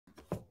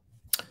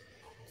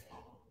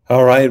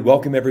All right,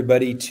 welcome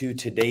everybody to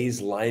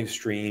today's live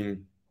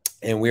stream.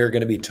 And we are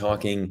going to be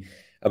talking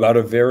about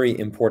a very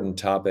important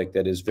topic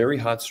that is very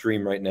hot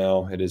stream right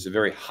now. It is a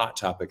very hot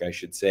topic, I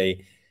should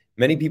say.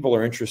 Many people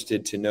are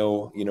interested to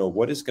know,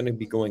 what is going to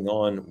be going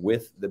on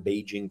with the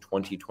Beijing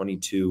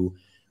 2022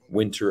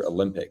 Winter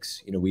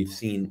Olympics. We've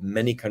seen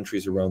many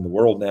countries around the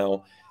world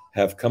now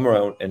have come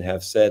around and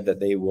have said that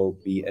they will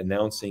be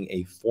announcing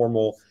a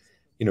formal,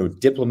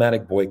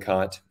 diplomatic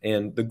boycott.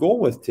 And the goal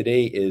with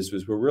today is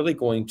we're really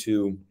going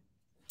to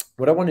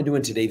what I want to do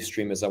in today's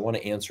stream is I want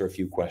to answer a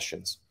few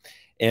questions.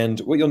 And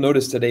what you'll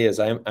notice today is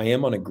I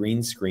am on a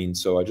green screen.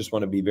 So I just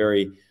want to be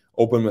very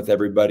open with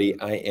everybody.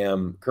 I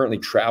am currently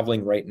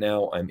traveling right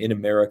now. I'm in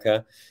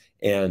America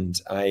and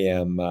I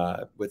am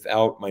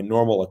without my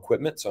normal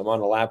equipment. So I'm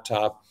on a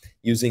laptop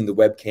using the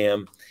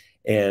webcam.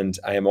 And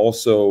I am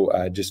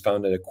also just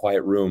found in a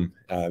quiet room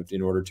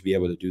in order to be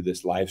able to do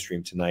this live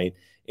stream tonight.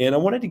 And I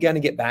wanted to kind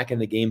of get back in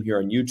the game here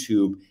on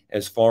YouTube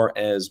as far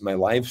as my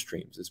live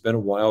streams. It's been a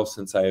while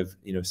since I've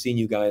seen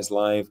you guys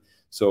live.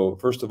 So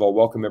first of all,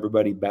 welcome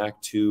everybody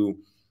back to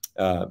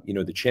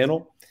the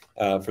channel.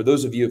 For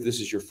those of you, if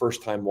this is your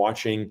first time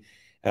watching,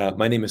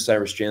 my name is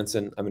Cyrus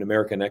Jansen. I'm an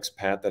American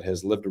expat that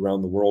has lived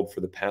around the world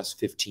for the past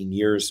 15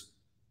 years.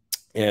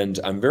 And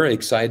I'm very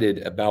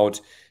excited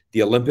about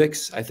the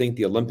Olympics. I think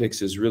the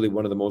Olympics is really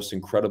one of the most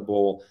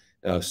incredible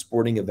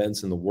sporting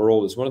events in the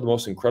world. It's one of the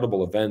most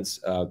incredible events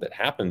that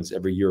happens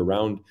every year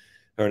around,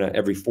 or not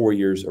every 4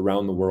 years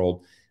around the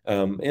world.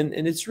 And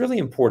it's really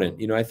important.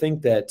 I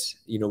think that,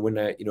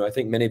 I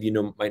think many of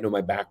you might know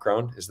my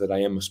background is that I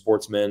am a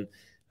sportsman.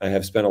 I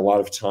have spent a lot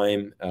of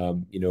time,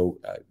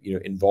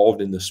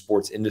 involved in the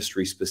sports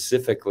industry,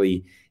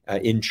 specifically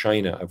in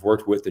China. I've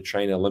worked with the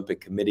China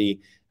Olympic Committee.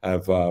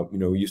 I've,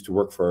 used to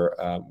work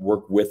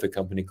with a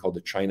company called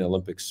the China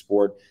Olympic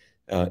Sport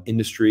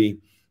Industry.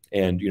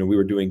 And, we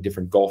were doing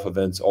different golf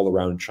events all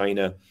around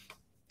China.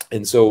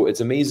 And so it's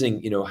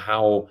amazing,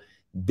 how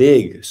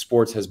big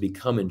sports has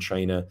become in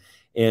China.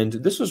 And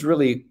this was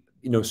really,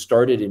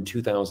 started in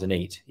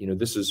 2008.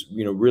 This is,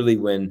 really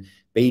when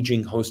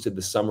Beijing hosted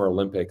the Summer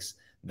Olympics.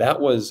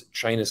 That was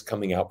China's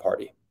coming out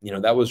party.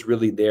 That was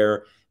really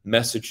their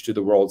message to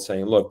the world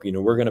saying, look,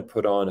 we're going to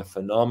put on a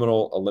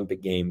phenomenal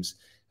Olympic Games.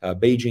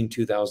 Beijing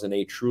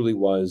 2008 truly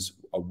was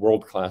a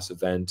world-class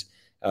event.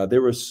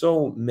 There were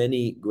so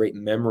many great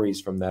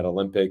memories from that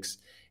Olympics.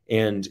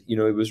 And,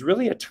 it was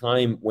really a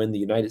time when the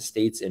United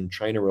States and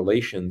China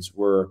relations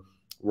were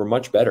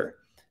much better.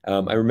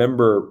 I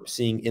remember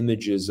seeing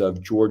images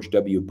of George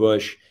W.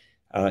 Bush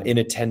in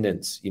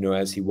attendance,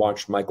 as he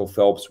watched Michael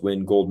Phelps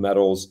win gold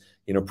medals,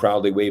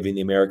 proudly waving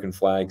the American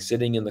flag,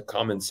 sitting in the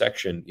comment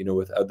section,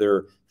 with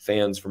other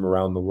fans from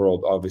around the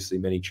world, obviously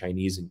many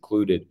Chinese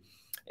included.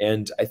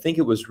 And I think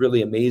it was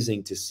really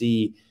amazing to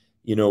see,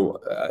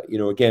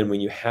 again,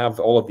 when you have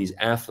all of these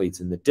athletes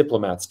and the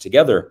diplomats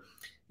together,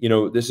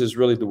 this is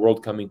really the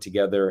world coming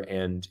together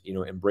and,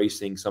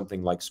 embracing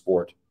something like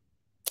sport.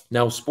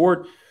 Now,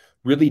 sport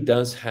really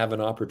does have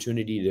an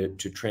opportunity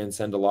to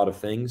transcend a lot of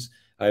things.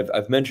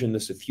 I've mentioned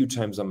this a few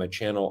times on my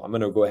channel. I'm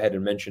going to go ahead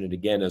and mention it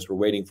again as we're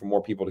waiting for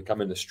more people to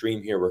come in the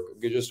stream here.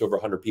 We're just over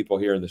 100 people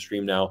here in the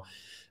stream now.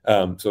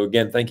 So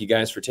again, thank you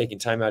guys for taking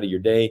time out of your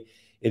day.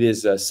 It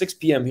is 6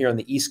 p.m. here on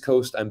the East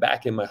Coast. I'm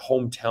back in my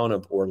hometown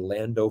of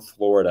Orlando,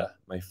 Florida,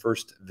 my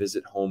first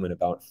visit home in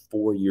about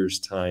 4 years'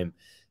 time.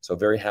 So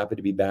very happy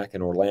to be back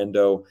in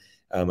Orlando.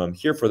 I'm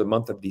here for the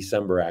month of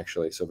December,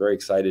 actually. So very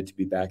excited to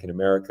be back in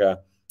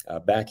America,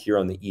 back here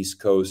on the East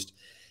Coast.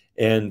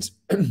 And,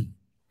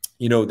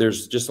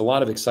 there's just a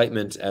lot of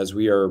excitement as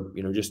we are,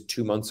 just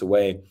 2 months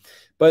away.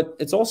 But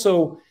it's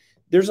also,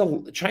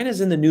 China's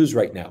in the news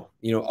right now,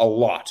 a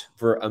lot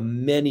for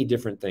many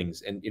different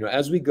things. And,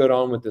 as we go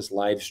on with this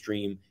live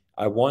stream,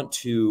 I want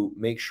to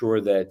make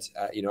sure that,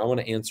 I want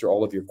to answer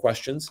all of your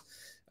questions.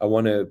 I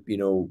want to,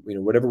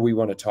 whatever we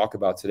want to talk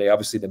about today,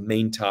 obviously the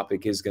main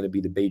topic is going to be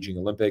the Beijing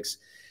Olympics.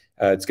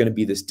 It's going to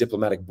be this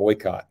diplomatic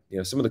boycott.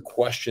 Some of the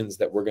questions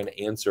that we're going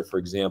to answer, for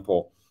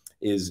example,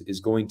 is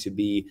going to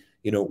be,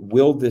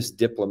 will this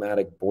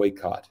diplomatic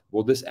boycott,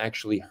 will this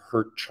actually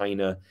hurt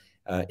China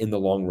in the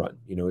long run?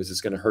 Is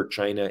this going to hurt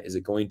China? Is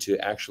it going to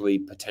actually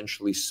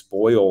potentially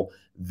spoil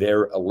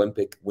their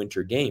Olympic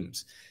Winter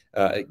Games?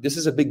 This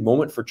is a big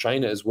moment for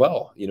China as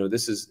well.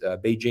 This is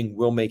Beijing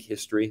will make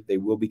history. They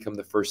will become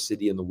the first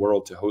city in the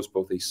world to host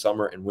both a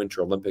summer and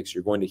winter Olympics.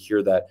 You're going to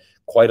hear that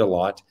quite a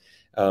lot.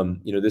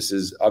 This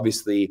is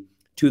obviously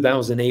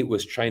 2008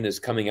 was China's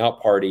coming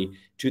out party.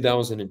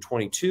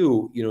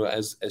 2022,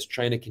 as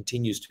China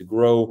continues to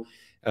grow,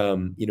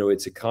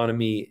 its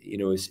economy,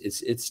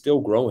 it's still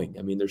growing.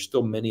 I mean, there's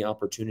still many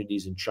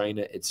opportunities in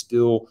China. It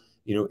still,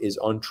 is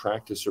on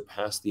track to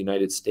surpass the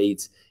United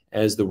States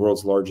as the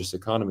world's largest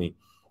economy.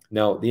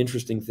 Now, the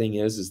interesting thing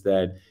is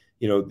that,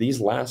 these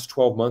last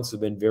 12 months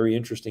have been very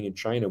interesting in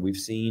China. We've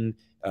seen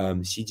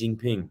Xi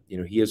Jinping,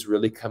 he has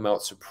really come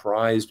out,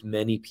 surprised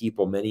many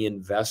people, many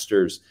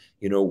investors,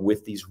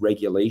 with these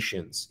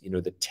regulations,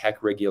 the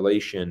tech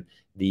regulation,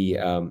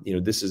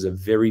 this is a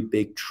very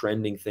big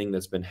trending thing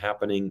that's been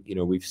happening.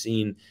 We've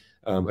seen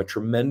a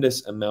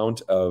tremendous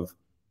amount of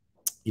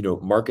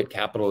market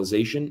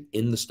capitalization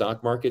in the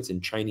stock markets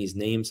in Chinese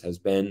names has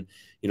been,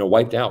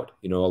 wiped out.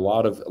 A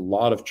lot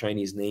of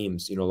Chinese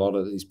names, a lot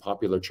of these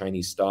popular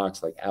Chinese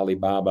stocks like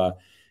Alibaba,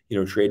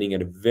 trading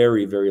at a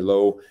very, very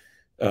low,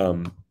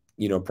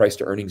 price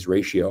to earnings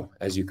ratio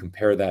as you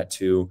compare that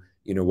to,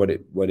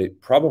 what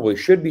it probably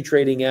should be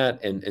trading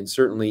at. And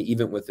certainly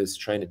even with this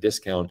China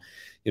discount,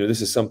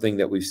 this is something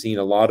that we've seen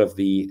a lot of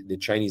the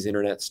Chinese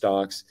internet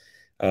stocks,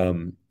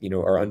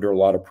 are under a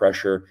lot of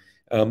pressure.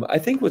 I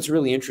think what's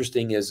really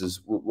interesting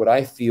is what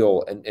I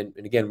feel, and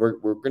again,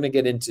 we're going to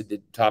get into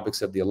the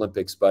topics of the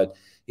Olympics, but,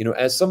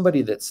 as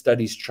somebody that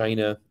studies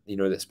China,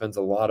 that spends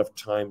a lot of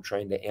time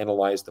trying to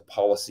analyze the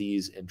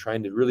policies and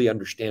trying to really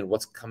understand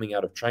what's coming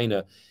out of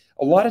China,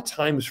 a lot of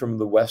times from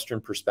the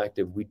Western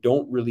perspective, we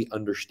don't really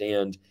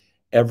understand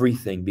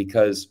everything,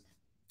 because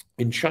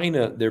in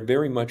China, they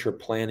very much are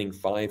planning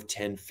 5,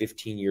 10,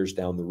 15 years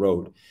down the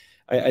road.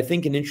 I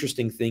think an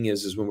interesting thing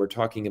is when we're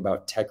talking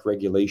about tech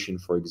regulation,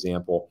 for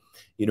example,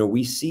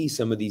 we see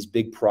some of these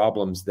big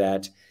problems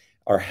that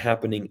are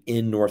happening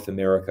in North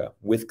America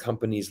with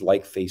companies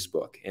like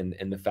Facebook, and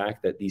the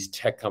fact that these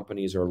tech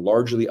companies are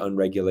largely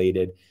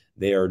unregulated.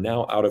 They are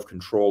now out of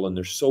control, and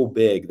they're so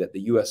big that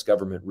the US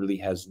government really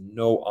has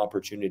no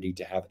opportunity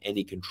to have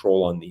any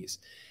control on these.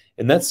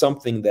 And that's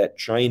something that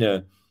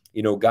China,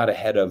 got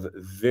ahead of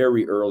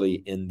very early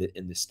in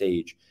the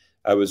stage.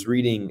 I was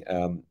reading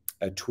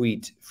a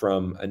tweet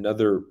from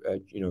another,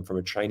 from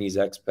a Chinese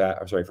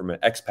expat, or sorry, from an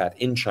expat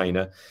in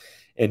China.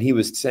 And he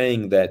was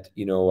saying that,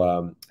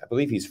 I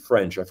believe he's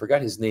French. I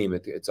forgot his name.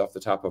 It's off the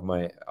top of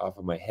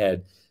my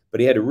head, but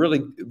he had a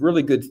really,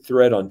 really good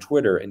thread on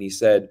Twitter. And he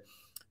said,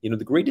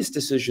 the greatest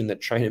decision that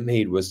China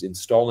made was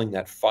installing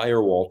that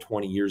firewall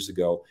 20 years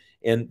ago.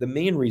 And the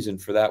main reason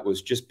for that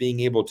was just being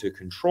able to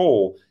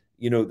control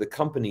the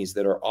companies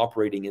that are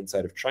operating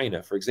inside of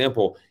China. For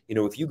example,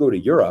 if you go to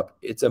Europe,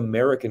 it's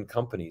American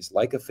companies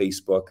like a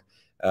Facebook,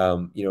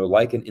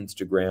 like an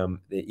Instagram,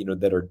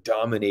 that are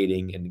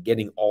dominating and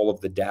getting all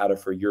of the data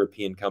for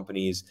European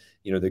companies.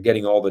 They're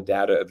getting all the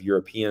data of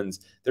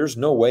Europeans. There's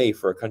no way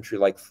for a country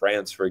like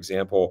France, for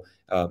example,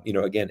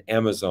 again,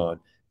 Amazon,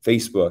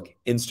 Facebook,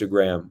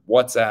 Instagram,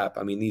 WhatsApp.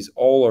 I mean, these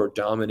all are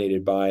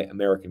dominated by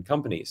American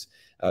companies.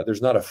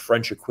 There's not a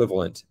French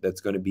equivalent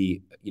that's going to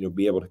be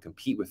able to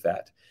compete with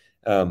that.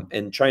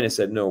 And China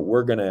said, no,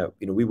 we're going to,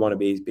 we want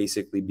to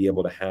basically be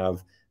able to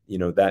have,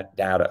 that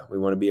data. We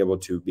want to be able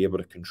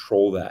to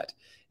control that.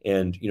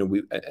 And,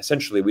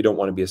 we don't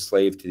want to be a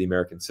slave to the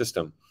American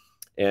system.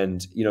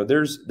 And,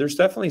 there's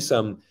definitely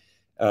some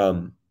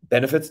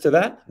benefits to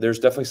that. There's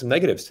definitely some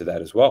negatives to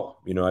that as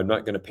well. I'm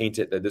not going to paint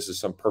it that this is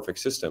some perfect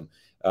system.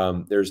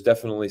 There's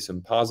definitely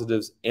some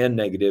positives and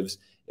negatives,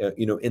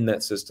 in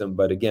that system.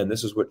 But again,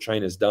 this is what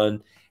China's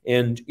done.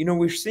 And,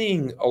 we're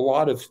seeing a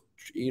lot of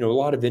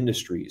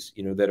industries,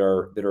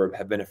 that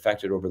have been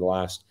affected over the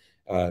last,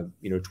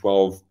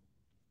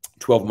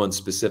 12 months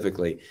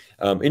specifically.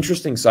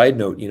 Interesting side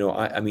note,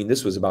 I mean,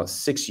 this was about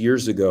 6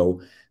 years ago.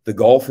 The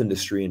golf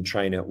industry in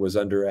China was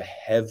under a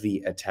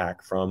heavy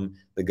attack from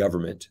the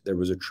government. There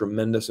was a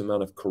tremendous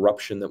amount of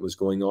corruption that was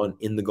going on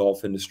in the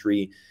golf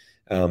industry.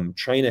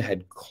 China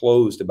had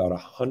closed about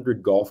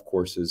 100 golf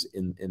courses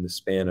in the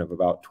span of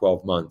about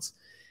 12 months.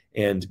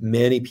 And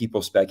many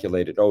people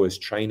speculated, oh, is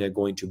China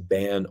going to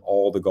ban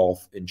all the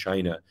golf in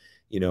China?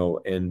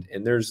 And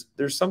there's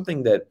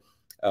something that,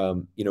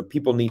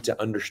 people need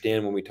to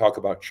understand when we talk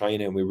about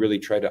China, and we really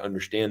try to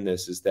understand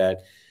this, is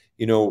that,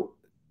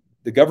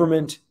 the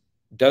government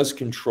does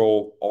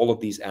control all of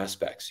these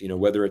aspects,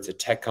 whether it's a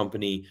tech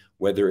company,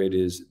 whether it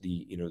is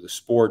the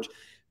sport,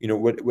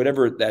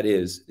 whatever that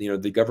is,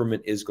 the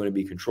government is going to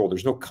be controlled.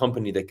 There's no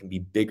company that can be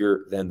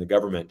bigger than the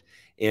government.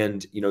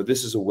 And,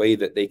 this is a way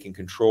that they can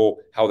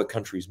control how the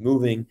country's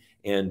moving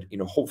and,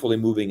 hopefully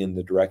moving in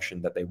the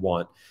direction that they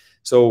want.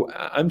 So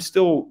I'm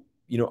still,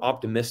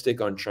 optimistic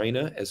on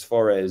China as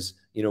far as,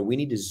 we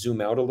need to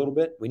zoom out a little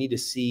bit. We need to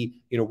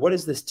see, what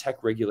is this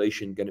tech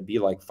regulation going to be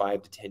like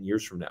 5 to 10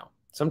 years from now?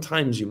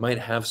 Sometimes you might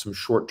have some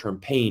short-term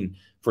pain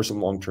for some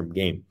long-term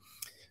gain.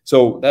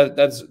 So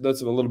that's a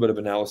little bit of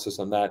analysis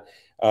on that.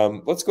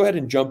 Let's go ahead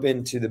and jump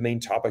into the main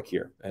topic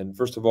here. And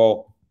first of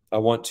all, I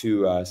want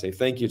to say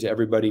thank you to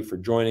everybody for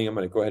joining. I'm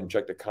going to go ahead and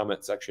check the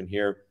comment section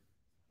here.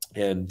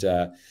 And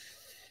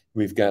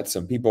we've got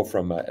some people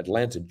from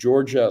Atlanta,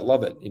 Georgia.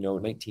 Love it.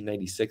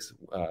 1996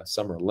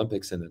 Summer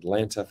Olympics in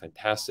Atlanta.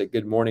 Fantastic.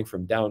 Good morning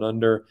from down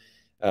under.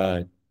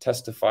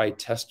 Testify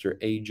Tester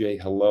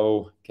AJ,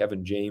 hello.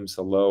 Kevin James,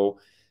 hello.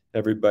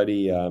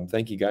 Everybody,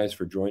 thank you guys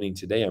for joining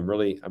today. I'm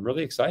really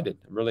excited.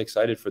 I'm really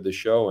excited for the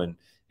show and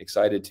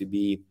excited to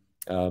be,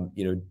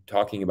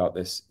 talking about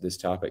this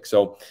topic.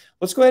 So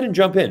let's go ahead and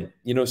jump in.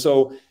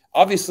 So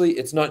obviously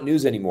it's not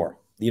news anymore.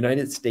 the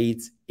United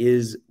States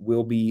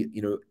will be,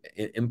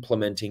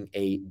 implementing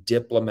a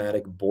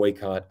diplomatic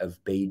boycott of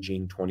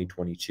Beijing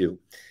 2022.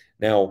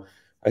 Now,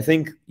 I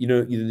think,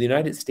 the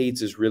United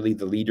States is really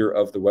the leader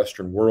of the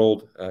Western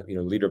world,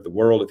 leader of the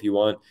world, if you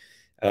want.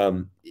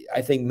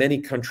 I think many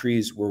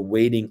countries were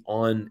waiting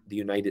on the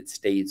United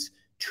States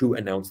to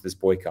announce this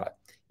boycott.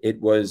 It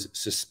was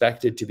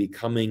suspected to be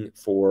coming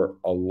for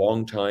a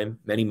long time,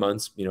 many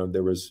months.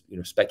 There was,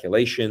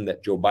 speculation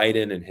that Joe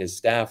Biden and his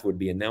staff would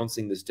be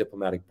announcing this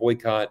diplomatic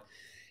boycott.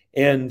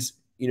 And,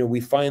 we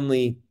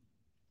finally,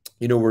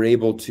 were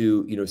able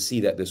to,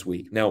 see that this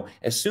week. Now,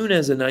 as soon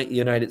as the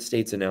United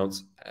States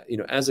announced,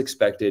 as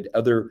expected,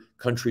 other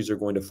countries are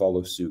going to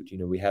follow suit.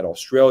 We had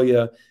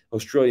Australia.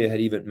 Australia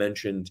had even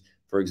mentioned,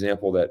 for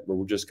example, that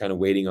we're just kind of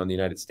waiting on the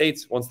United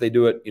States. Once they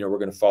do it, we're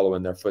going to follow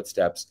in their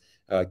footsteps.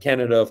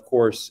 Canada, of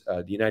course,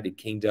 the United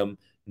Kingdom,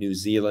 New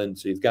Zealand.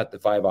 So you've got the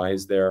Five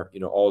Eyes there,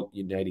 all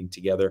uniting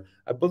together.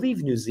 I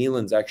believe New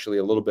Zealand's actually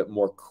a little bit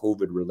more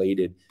COVID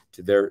related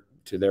to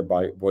their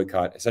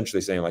boycott,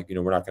 essentially saying like,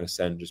 we're not going to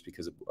send just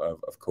because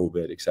of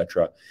COVID,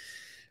 etc.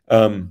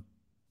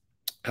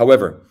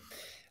 However,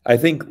 I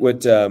think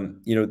what,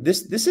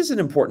 this is an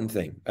important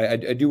thing. I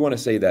do want to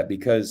say that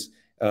because,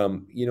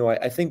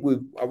 I think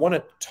I want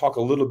to talk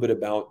a little bit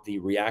about the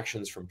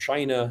reactions from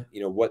China,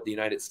 what the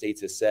United States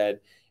has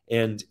said.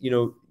 And,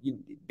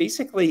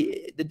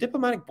 basically the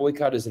diplomatic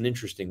boycott is an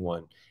interesting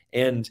one.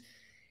 And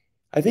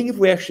I think if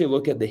we actually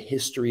look at the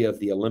history of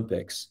the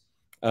Olympics,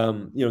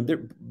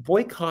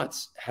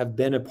 boycotts have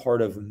been a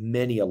part of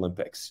many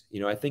Olympics.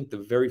 I think the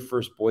very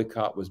first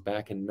boycott was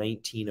back in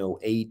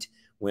 1908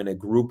 when a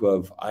group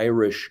of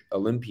Irish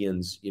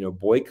Olympians,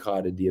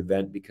 boycotted the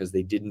event because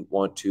they didn't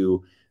want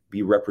to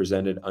be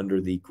represented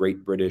under the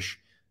Great British,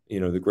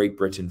 the Great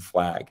Britain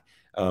flag.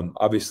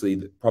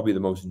 Obviously, probably the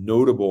most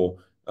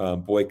notable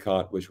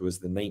boycott, which was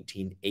the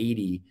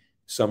 1980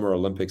 Summer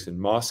Olympics in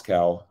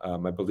Moscow.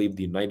 I believe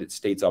the United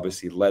States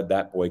obviously led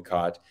that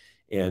boycott,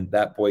 and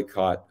that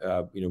boycott,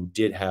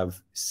 did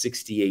have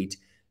 68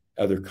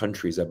 other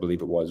countries, I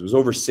believe it was. It was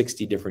over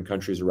 60 different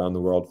countries around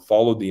the world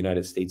followed the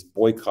United States,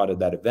 boycotted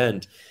that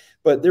event.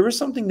 But there was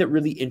something that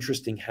really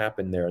interesting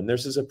happened there, and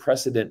this is a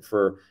precedent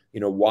for,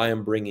 why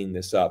I'm bringing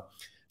this up.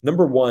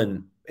 Number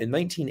one, in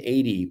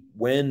 1980,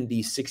 when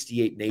the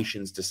 68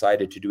 nations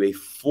decided to do a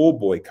full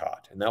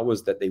boycott, and that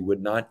was that they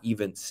would not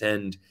even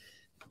send,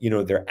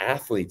 their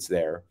athletes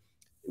there,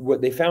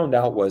 what they found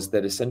out was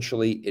that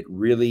essentially it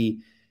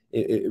really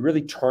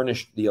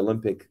tarnished the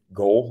Olympic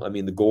goal. I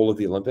mean, the goal of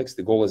the Olympics,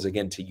 the goal is,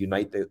 again, to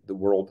unite the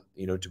world,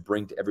 to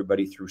bring to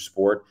everybody through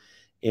sport.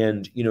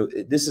 And,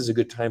 this is a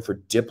good time for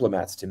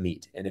diplomats to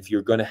meet. And if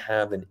you're going to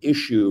have an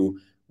issue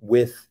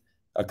with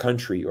a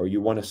country or you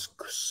want to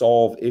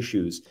solve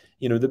issues,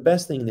 the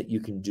best thing that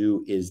you can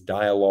do is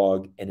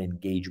dialogue and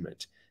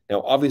engagement.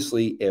 Now,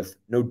 obviously, if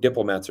no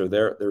diplomats are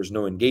there, there's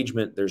no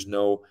engagement, there's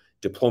no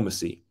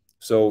diplomacy.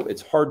 So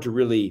it's hard to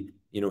really,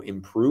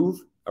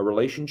 improve a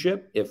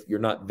relationship if you're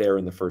not there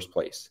in the first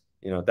place.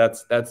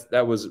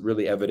 That was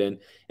really evident.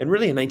 And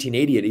really in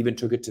 1980, it even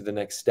took it to the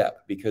next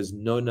step because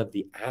none of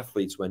the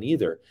athletes went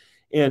either.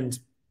 And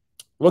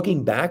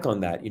looking back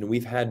on that,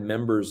 we've had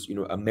members,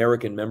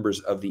 American members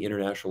of the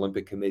International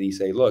Olympic Committee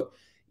say, look,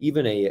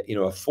 even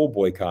a full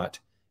boycott,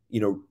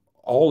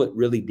 all it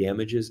really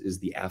damages is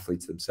the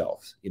athletes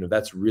themselves.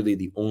 That's really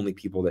the only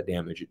people that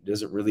damage. It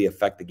doesn't really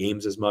affect the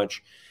games as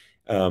much.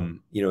 And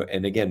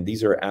again,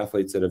 these are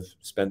athletes that have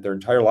spent their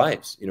entire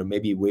lives,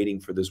 maybe waiting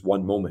for this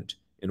one moment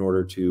in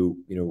order to,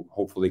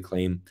 hopefully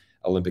claim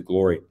Olympic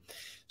glory.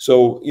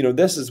 So,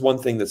 this is one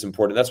thing that's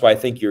important. That's why I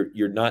think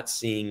you're not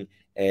seeing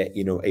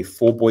a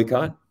full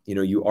boycott.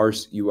 You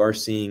are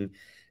seeing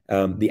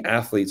the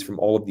athletes from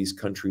all of these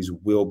countries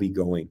will be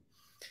going.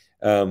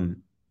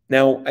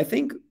 Now, I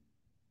think,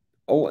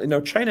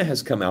 China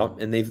has come out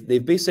and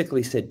they've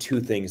basically said two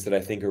things that I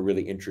think are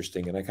really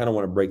interesting, and I kind of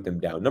want to break them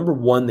down. Number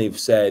one, they've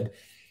said,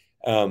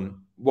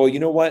 well, you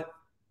know what?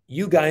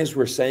 You guys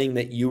were saying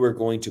that you were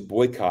going to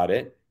boycott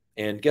it,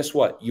 and guess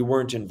what? You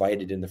weren't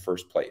invited in the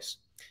first place.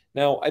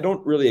 Now, I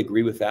don't really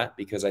agree with that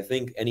because I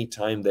think any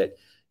time that,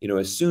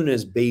 as soon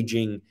as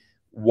Beijing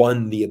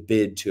won the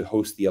bid to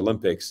host the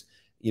Olympics,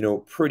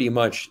 pretty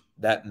much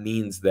that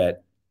means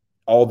that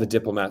all the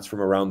diplomats from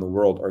around the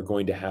world are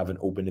going to have an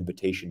open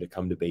invitation to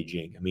come to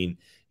Beijing. I mean,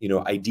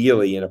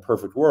 ideally in a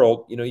perfect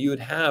world, you would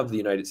have the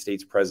United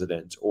States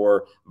president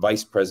or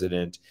vice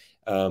president,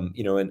 and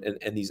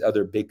these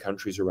other big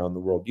countries around the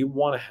world. You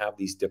want to have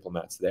these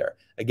diplomats there.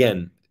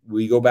 Again,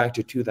 we go back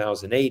to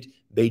 2008,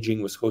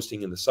 Beijing was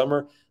hosting in the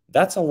summer.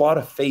 That's a lot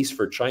of face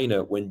for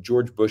China when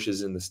George Bush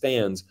is in the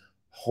stands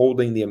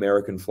holding the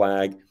American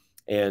flag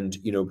and,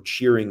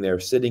 cheering there,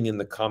 sitting in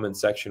the comment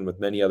section with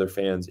many other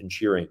fans and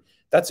cheering.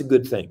 That's a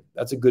good thing.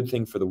 That's a good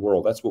thing for the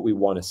world. That's what we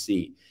want to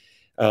see.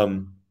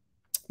 Now,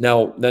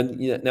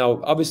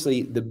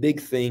 obviously, the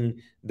big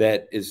thing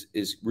that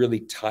is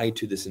really tied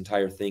to this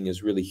entire thing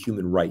is really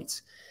human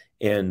rights.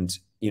 And,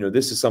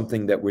 this is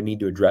something that we need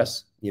to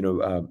address.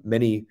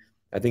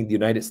 I think the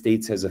United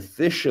States has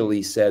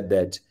officially said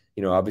that,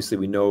 Obviously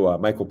we know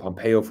Michael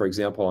Pompeo, for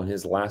example, on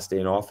his last day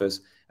in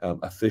office,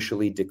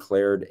 officially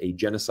declared a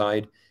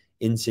genocide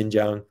in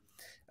Xinjiang.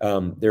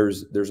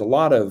 There's a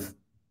lot of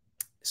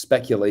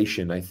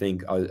speculation, I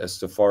think,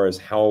 as far as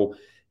how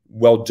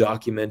well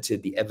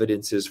documented the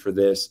evidence is for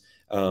this.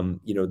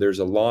 There's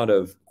a lot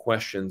of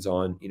questions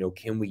on,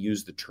 can we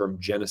use the term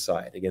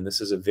genocide? Again,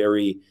 this is a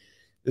very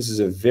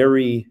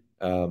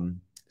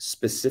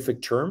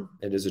specific term.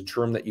 It is a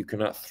term that you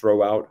cannot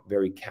throw out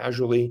very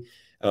casually.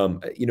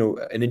 An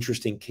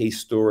interesting case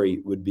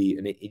study would be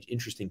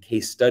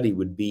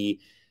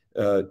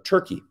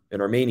Turkey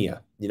and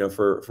Armenia.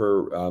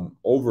 For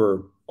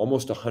over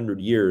almost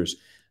 100 years,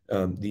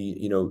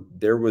 the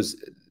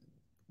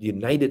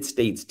United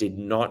States did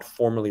not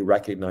formally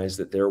recognize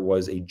that there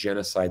was a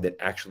genocide that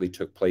actually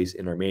took place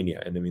in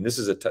Armenia. And I mean, this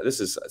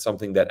is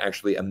something that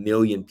actually 1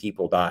 million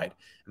people died.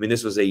 I mean,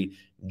 this was a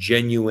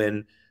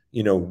genuine,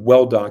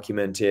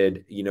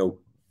 well-documented,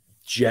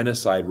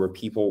 genocide where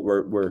people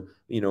were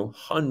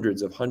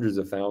hundreds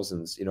of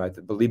thousands, I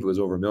believe it was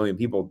over 1 million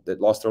people that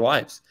lost their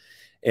lives.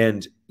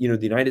 And, the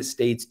United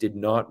States did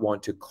not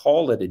want to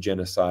call it a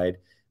genocide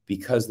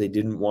because they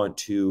didn't want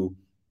to,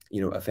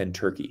 offend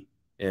Turkey.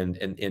 And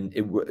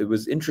it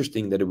was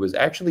interesting that it was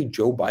actually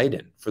Joe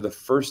Biden, for the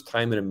first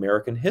time in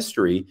American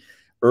history,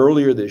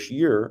 earlier this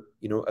year,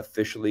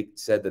 officially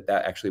said that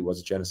actually was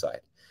a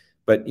genocide.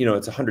 But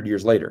it's 100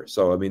 years later,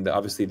 so I mean,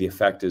 obviously the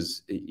effect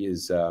is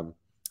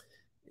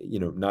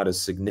not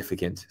as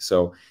significant.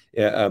 So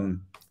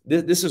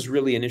this is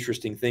really an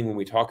interesting thing when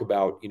we talk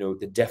about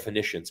the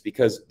definitions,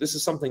 because this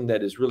is something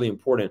that is really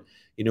important.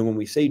 When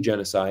we say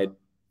genocide,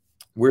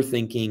 we're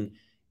thinking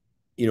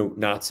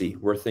Nazi,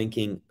 we're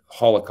thinking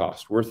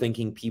Holocaust, we're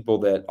thinking people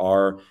that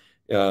are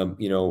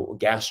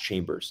gas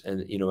chambers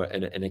and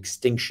an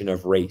extinction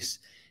of race.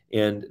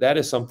 And that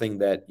is something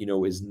that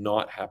is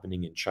not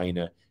happening in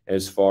China,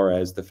 as far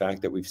as the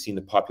fact that we've seen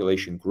the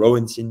population grow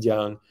in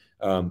Xinjiang.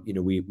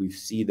 We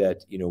see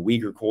that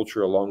Uyghur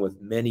culture, along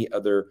with many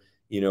other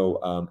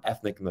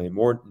ethnic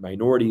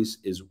minorities,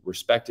 is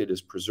respected,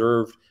 is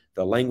preserved.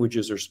 The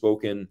languages are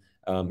spoken.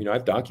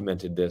 I've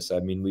documented this. I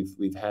mean,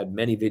 we've had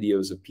many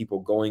videos of people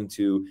going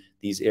to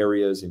these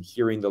areas and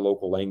hearing the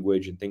local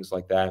language and things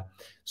like that.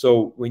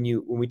 So when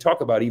we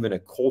talk about even a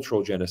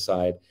cultural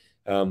genocide,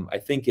 I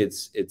think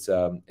it's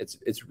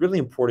really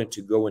important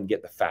to go and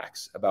get the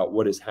facts about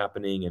what is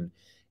happening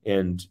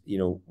and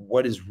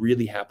what is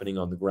really happening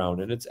on the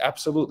ground. And it's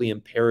absolutely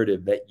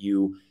imperative that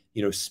you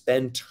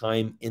spend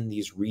time in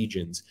these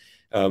regions.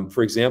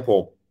 For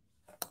example,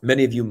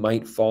 many of you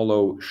might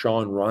follow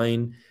Sean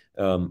Ryan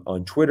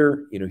on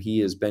Twitter. He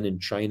has been in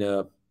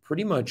China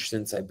pretty much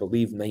since, I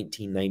believe,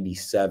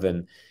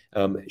 1997.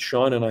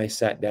 Sean and I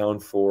sat down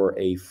for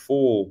a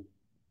full,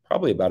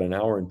 probably about an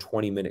hour and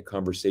 20-minute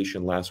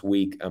conversation last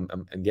week.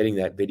 I'm getting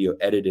that video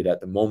edited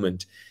at the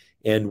moment.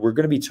 And we're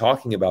going to be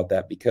talking about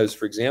that because,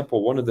 for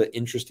example, one of the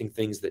interesting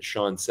things that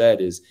Sean said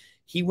is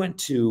he went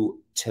to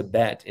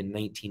Tibet in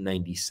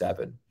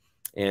 1997.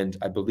 And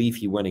I believe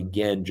he went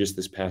again just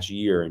this past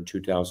year in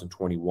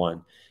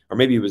 2021. Or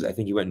maybe I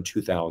think he went in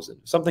 2000,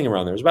 something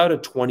around there. It was about a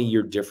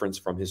 20-year difference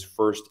from his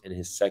first and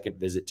his second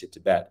visit to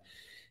Tibet.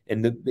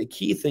 And the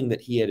key thing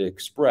that he had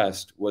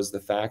expressed was the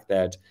fact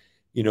that,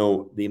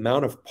 the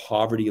amount of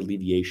poverty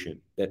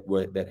alleviation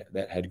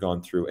that had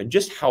gone through, and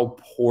just how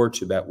poor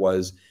Tibet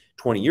was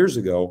 20 years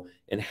ago,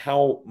 and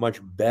how much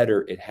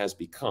better it has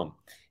become.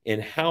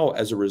 And how,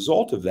 as a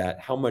result of that,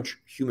 how much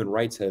human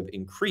rights have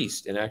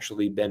increased and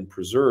actually been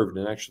preserved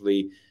and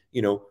actually,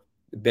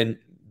 been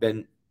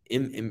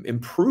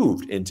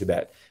improved in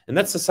Tibet. And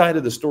that's the side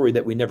of the story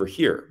that we never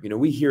hear.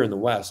 We hear in the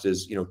West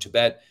is,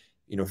 Tibet,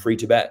 free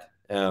Tibet.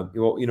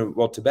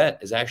 Well, Tibet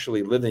is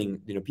actually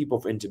living,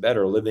 people in Tibet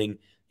are living,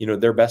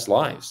 their best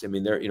lives. I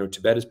mean,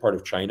 Tibet is part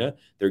of China.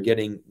 They're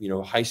getting,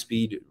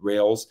 high-speed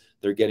rails.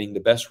 They're getting the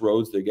best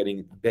roads. They're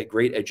getting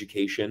great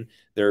education.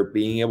 They're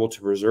being able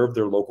to preserve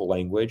their local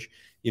language.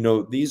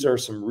 These are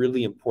some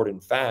really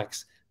important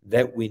facts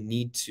that we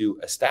need to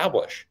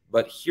establish.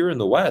 But here in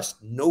the West,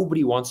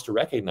 nobody wants to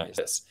recognize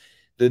this.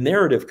 The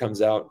narrative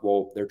comes out,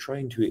 well, they're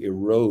trying to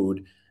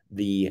erode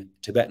the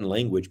Tibetan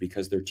language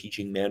because they're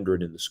teaching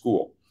Mandarin in the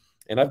school.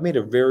 And I've made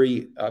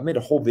a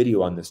whole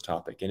video on this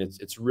topic, and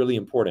it's really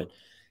important.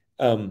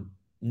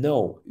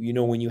 No,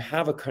 when you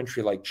have a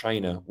country like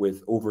China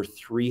with over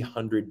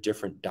 300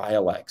 different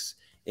dialects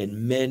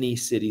in many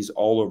cities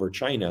all over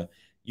China,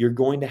 you're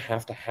going to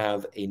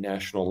have a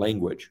national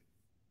language.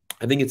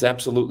 I think it's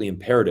absolutely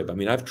imperative. I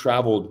mean, I've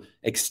traveled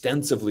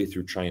extensively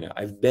through China.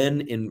 I've been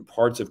in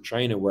parts of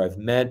China where I've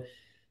met,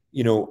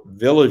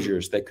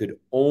 villagers that could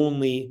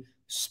only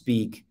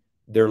speak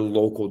their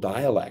local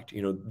dialect.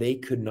 They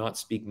could not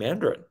speak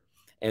Mandarin.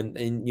 And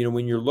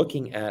when you're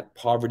looking at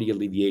poverty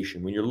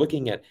alleviation, when you're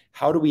looking at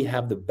how do we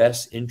have the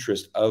best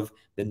interest of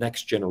the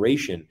next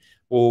generation,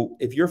 well,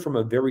 if you're from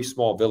a very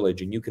small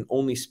village and you can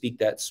only speak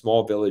that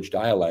small village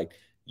dialect,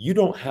 you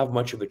don't have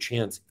much of a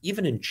chance,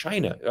 even in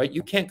China, right?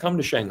 You can't come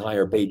to Shanghai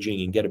or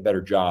Beijing and get a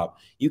better job.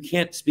 You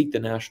can't speak the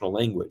national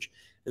language.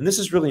 And this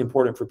is really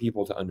important for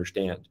people to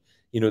understand.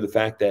 the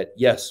fact that,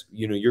 yes,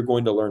 you're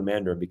going to learn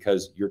Mandarin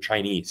because you're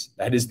Chinese.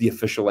 That is the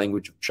official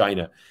language of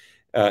China.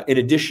 In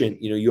addition,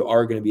 you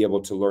are going to be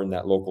able to learn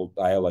that local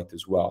dialect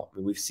as well. I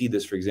mean, we see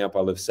this, for example,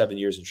 I lived 7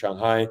 years in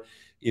Shanghai.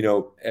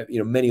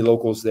 Many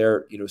locals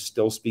there,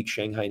 still speak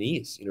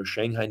Shanghainese.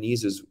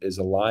 Shanghainese is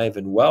alive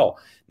and well.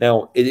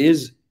 Now, it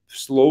is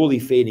slowly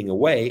fading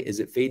away. Is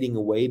it fading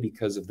away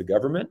because of the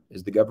government?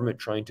 Is the government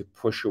trying to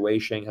push away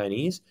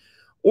Shanghainese?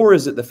 Or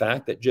is it the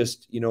fact that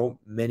just,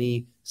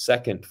 many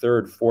second,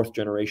 third, fourth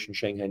generation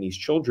Shanghainese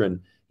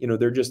children,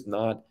 they're just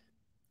not,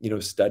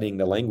 studying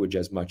the language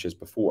as much as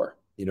before.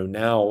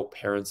 Now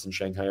parents in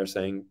Shanghai are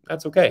saying,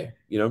 that's okay.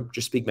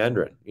 Just speak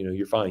Mandarin.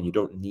 You're fine. You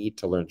don't need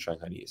to learn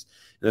Shanghainese.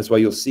 And that's why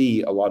you'll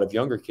see a lot of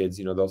younger kids,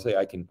 they'll say,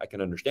 I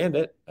can understand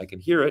it. I can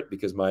hear it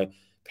because my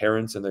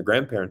parents and their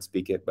grandparents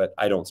speak it, but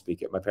I don't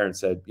speak it. My parents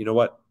said, you know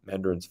what?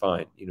 Mandarin's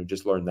fine.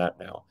 Just learn that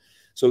now.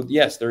 So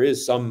yes, there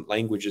is some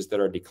languages that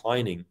are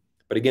declining,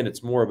 but again,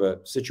 it's more of a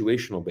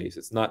situational base.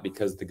 It's not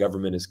because the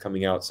government is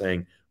coming out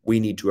saying we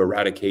need to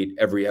eradicate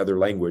every other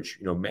language.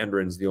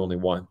 Mandarin's the only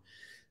one.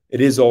 It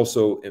is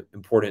also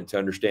important to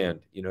understand,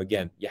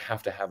 again, you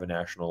have to have a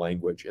national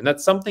language. And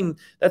that's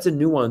a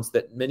nuance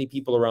that many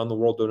people around the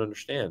world don't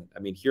understand. I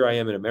mean, here I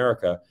am in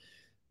America.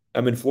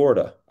 I'm in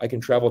Florida. I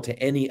can travel to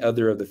any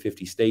other of the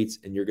 50 states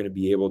and you're going to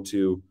be able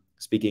to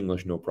speak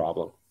English, no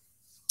problem.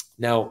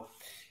 Now,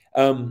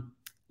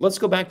 let's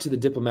go back to the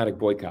diplomatic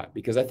boycott,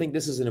 because I think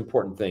this is an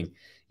important thing.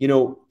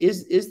 Will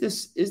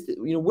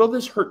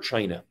this hurt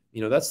China?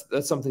 That's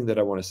something that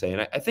I want to say.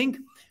 And I think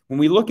when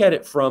we look at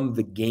it from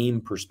the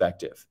game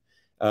perspective,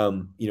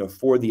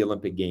 for the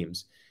Olympic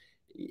Games,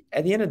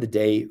 at the end of the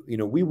day,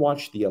 we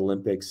watch the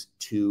Olympics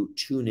to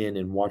tune in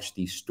and watch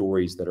these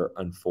stories that are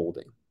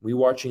unfolding. We're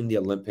watching the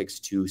Olympics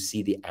to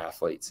see the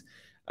athletes.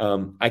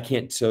 I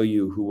can't tell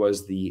you who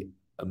was the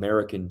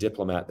American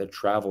diplomat that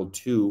traveled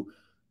to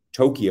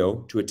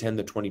Tokyo to attend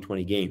the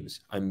 2020 games.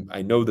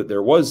 I know that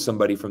there was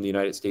somebody from the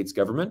United States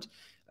government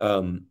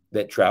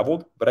that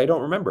traveled, but I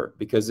don't remember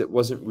because it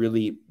wasn't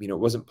really, it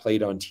wasn't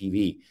played on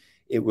TV.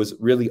 It was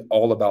really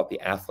all about the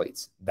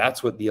athletes.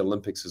 That's what the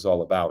Olympics is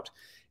all about.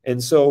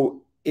 And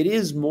so it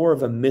is more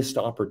of a missed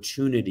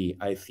opportunity,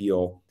 I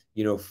feel,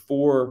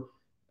 for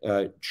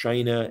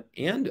China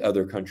and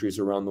other countries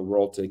around the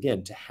world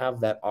to have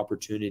that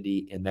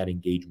opportunity and that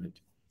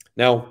engagement.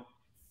 Now,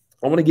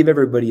 I want to give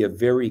everybody a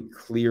very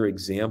clear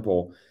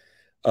example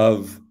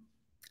of,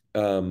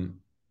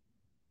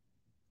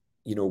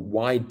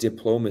 why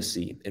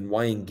diplomacy and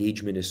why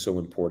engagement is so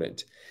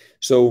important.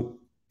 So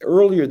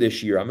earlier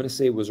this year, I'm going to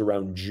say it was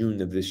around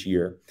June of this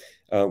year,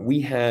 we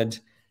had,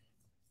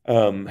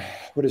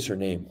 what is her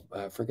name?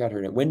 I forgot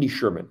her name. Wendy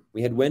Sherman.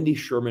 We had Wendy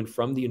Sherman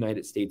from the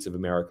United States of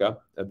America,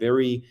 a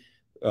very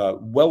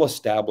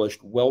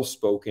well-established,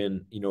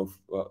 well-spoken,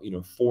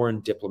 foreign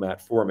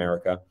diplomat for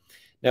America.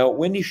 Now,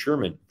 Wendy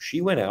Sherman,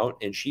 she went out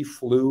and she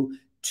flew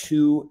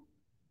to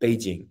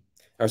Beijing.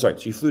 Or sorry,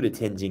 she flew to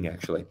Tianjin,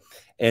 actually.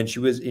 And she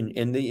was in,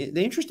 and the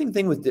interesting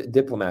thing with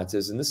diplomats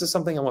is, and this is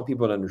something I want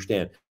people to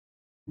understand,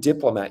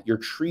 diplomat, you're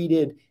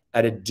treated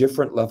at a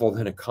different level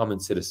than a common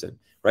citizen,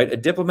 right? A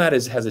diplomat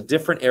has a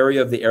different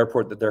area of the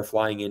airport that they're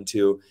flying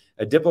into.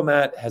 A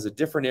diplomat has a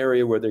different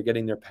area where they're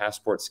getting their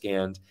passport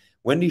scanned.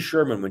 Wendy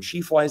Sherman, when she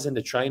flies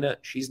into China,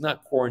 she's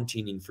not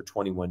quarantining for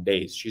 21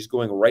 days. She's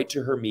going right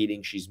to her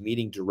meeting. She's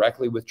meeting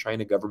directly with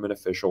China government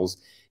officials,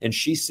 and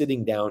she's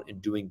sitting down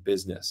and doing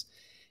business.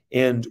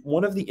 And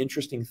one of the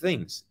interesting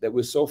things that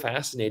was so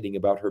fascinating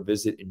about her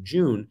visit in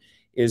June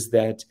is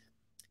that,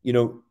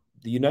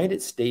 the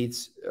United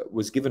States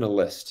was given a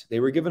list. They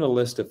were given a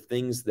list of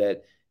things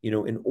that,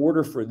 in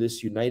order for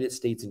this United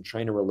States and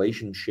China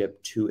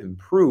relationship to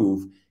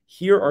improve,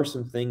 here are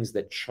some things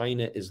that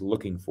China is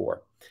looking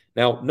for.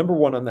 Now, number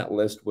one on that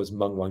list was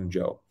Meng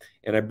Wanzhou.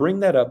 And I bring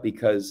that up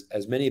because,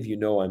 as many of you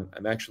know,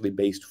 I'm actually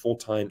based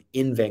full-time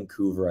in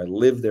Vancouver. I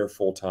live there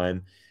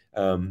full-time.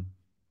 In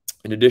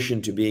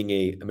addition to being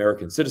an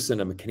American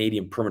citizen, I'm a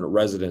Canadian permanent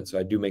resident, so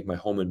I do make my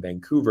home in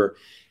Vancouver.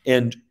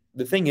 And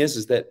the thing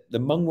is that the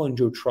Meng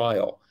Wanzhou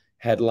trial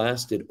had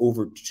lasted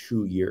over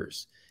 2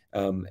 years.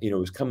 It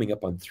was coming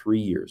up on 3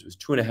 years. It was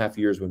 2.5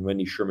 years when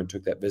Wendy Sherman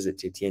took that visit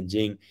to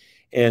Tianjin.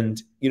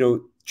 And,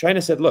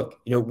 China said, look,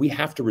 we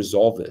have to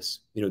resolve this.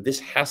 This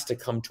has to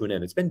come to an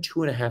end. It's been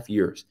 2.5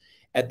 years.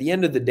 At the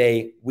end of the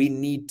day, we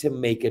need to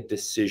make a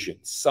decision.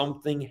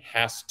 Something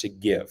has to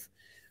give,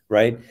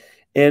 right?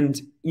 And,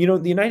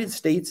 the United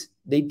States,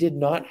 they did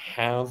not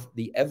have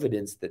the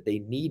evidence that they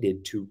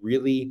needed to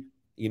really,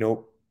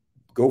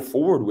 go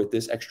forward with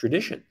this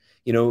extradition,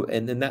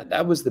 and then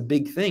that was the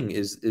big thing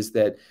is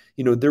that,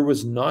 there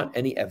was not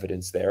any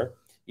evidence there.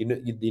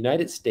 The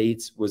United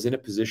States was in a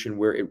position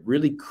where it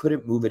really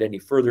couldn't move it any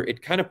further.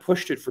 It kind of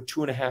pushed it for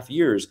 2.5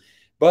 years.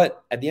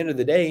 But at the end of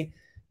the day,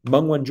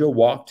 Meng Wanzhou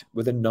walked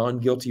with a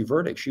non-guilty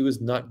verdict. She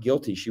was not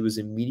guilty. She was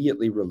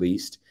immediately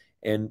released.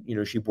 And,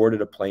 she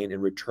boarded a plane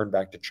and returned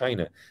back to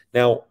China.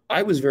 Now,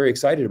 I was very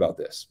excited about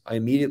this. I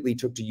immediately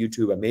took to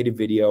YouTube. I made a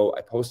video.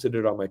 I posted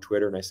it on my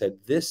Twitter. And I said,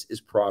 this is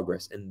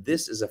progress. And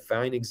this is a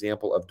fine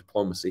example of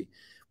diplomacy.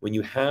 when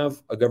you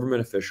have a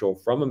government official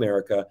from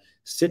America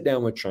sit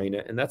down with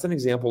China, and that's an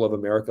example of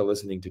America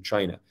listening to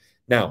China.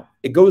 Now,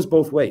 it goes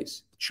both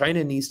ways.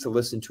 China needs to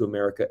listen to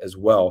America as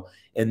well,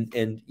 and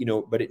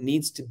but it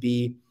needs to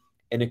be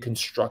in a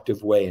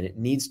constructive way, and it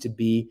needs to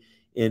be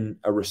in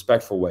a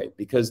respectful way,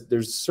 because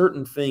there's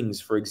certain things,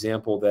 for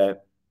example,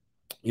 that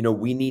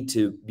we need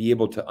to be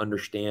able to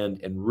understand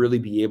and really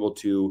be able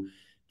to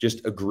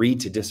just agree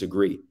to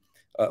disagree.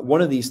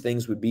 One of these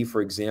things would be,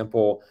 for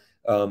example,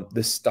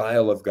 the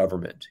style of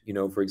government.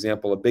 For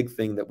example, a big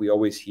thing that we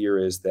always hear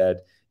is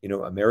that,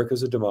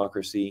 America's a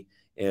democracy,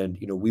 and,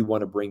 we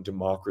want to bring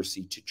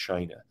democracy to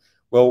China.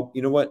 Well,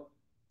 you know what?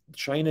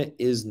 China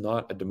is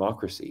not a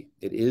democracy.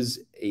 It is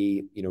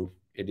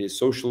it is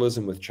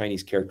socialism with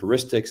Chinese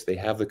characteristics. They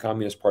have the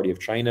Communist Party of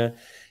China.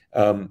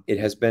 It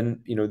has been,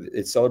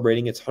 it's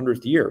celebrating its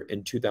 100th year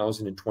in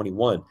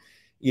 2021.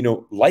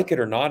 Like it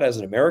or not, as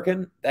an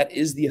American, that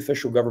is the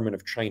official government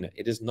of China.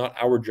 It is not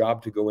our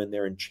job to go in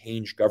there and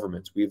change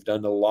governments. We've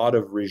done a lot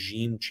of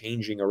regime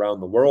changing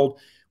around the world.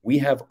 We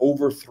have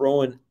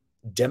overthrown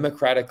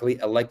democratically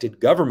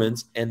elected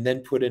governments and then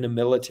put in a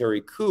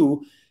military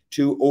coup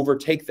to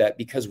overtake that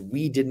because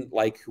we didn't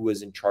like who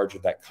was in charge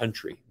of that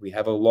country. We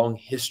have a long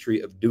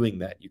history of doing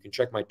that. You can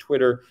check my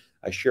Twitter.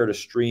 I shared a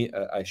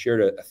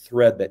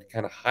thread that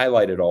kind of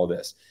highlighted all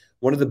this.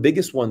 One of the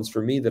biggest ones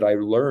for me that I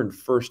learned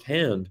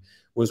firsthand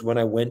was when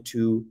I went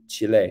to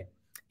Chile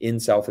in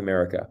South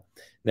America.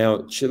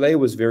 Now, Chile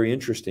was very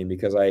interesting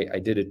because I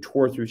did a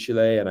tour through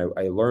Chile, and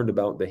I learned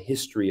about the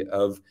history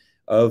of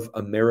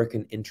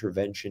American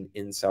intervention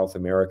in South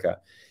America.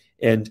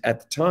 And at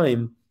the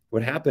time,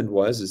 what happened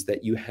is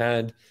that you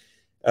had,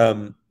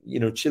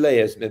 Chile,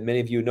 as many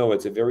of you know,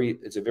 it's a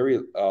very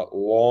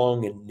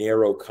long and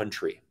narrow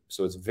country.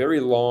 So it's very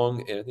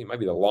long, and I think it might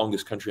be the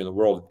longest country in the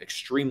world,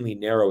 extremely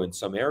narrow in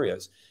some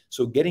areas.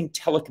 So getting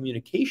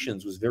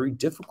telecommunications was very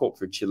difficult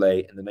for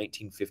Chile in the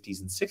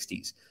 1950s and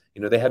 60s.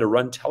 They had to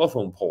run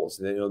telephone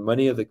poles.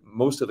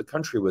 Most of the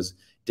country was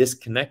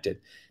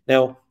disconnected.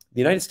 Now,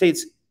 the United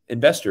States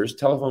investors,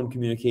 telephone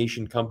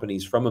communication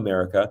companies from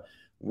America,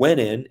 went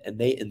in and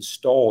they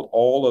installed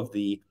all of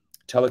the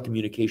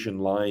telecommunication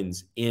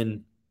lines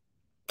in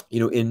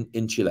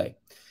Chile.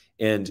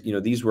 And,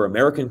 these were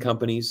American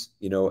companies,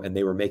 and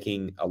they were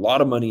making a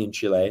lot of money in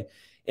Chile.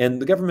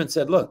 And the government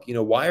said, look,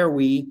 why are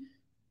we,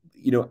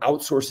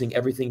 outsourcing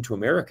everything to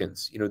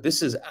Americans?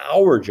 This is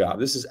our job.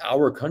 This is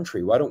our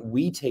country. Why don't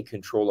we take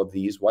control of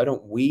these? Why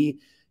don't we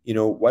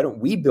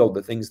build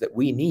the things that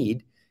we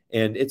need?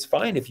 And it's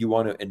fine if you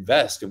want to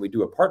invest and we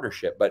do a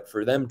partnership, but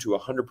for them to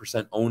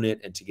 100% own it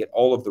and to get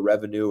all of the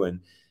revenue,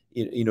 and,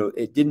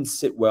 it didn't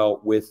sit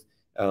well with,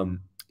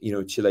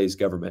 Chile's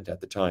government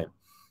at the time.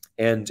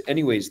 And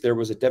anyways, there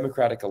was a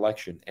democratic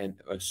election and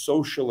a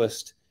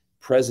socialist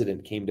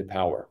president came to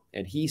power.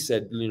 And he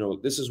said,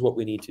 this is what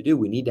we need to do.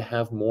 We need to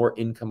have more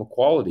income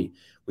equality.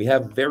 We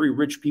have very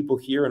rich people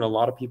here and a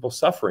lot of people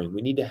suffering.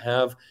 We need to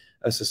have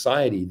a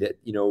society that,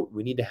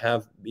 we need to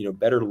have,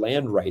 better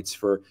land rights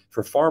for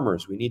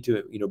farmers. We need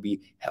to,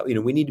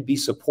 we need to be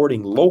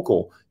supporting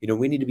local,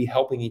 we need to be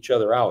helping each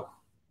other out.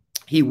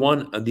 He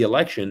won the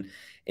election,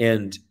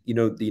 and,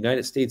 the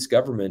United States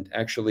government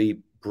actually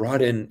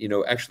brought in,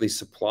 actually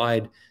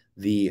supplied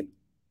the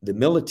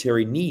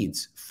military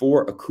needs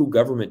for a coup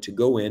government to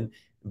go in,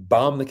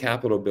 bomb the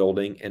Capitol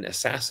building and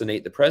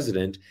assassinate the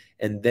president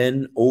and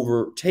then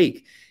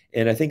overtake.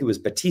 And I think it was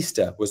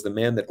Batista was the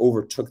man that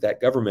overtook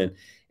that government.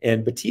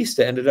 And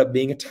Batista ended up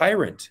being a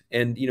tyrant.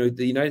 And,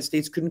 the United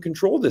States couldn't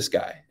control this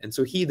guy. And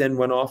so he then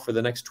went off for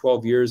the next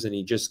 12 years and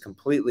he just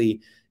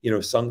completely,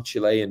 sunk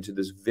Chile into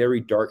this very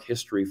dark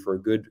history for a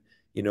good,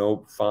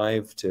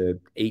 5 to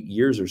 8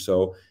 years or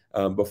so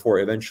before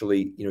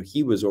eventually,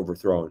 he was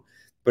overthrown.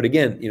 But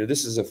again,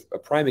 this is a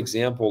prime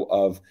example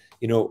of,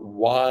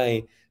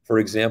 why, for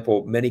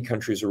example, many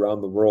countries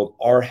around the world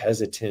are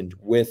hesitant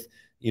with,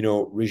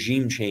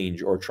 regime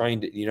change or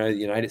trying to, the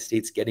United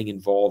States getting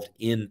involved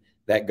in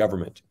that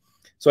government.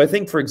 So I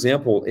think, for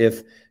example,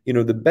 if,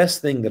 the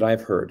best thing that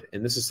I've heard,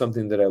 and this is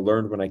something that I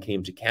learned when I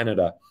came to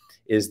Canada,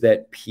 is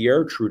that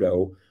Pierre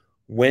Trudeau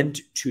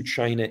went to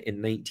China in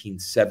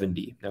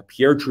 1970. Now,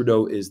 Pierre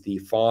Trudeau is the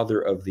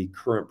father of the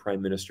current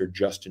Prime Minister,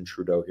 Justin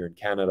Trudeau, here in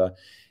Canada.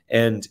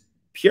 And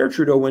Pierre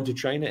Trudeau went to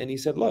China and he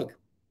said, look,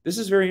 this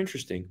is very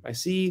interesting. I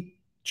see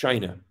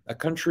China, a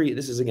country,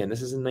 this is in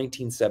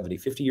 1970,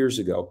 50 years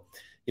ago.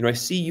 I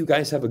see you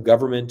guys have a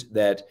government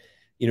that,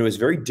 is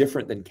very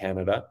different than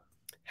Canada.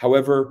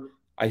 However,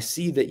 I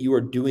see that you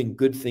are doing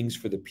good things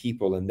for the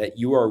people and that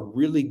you are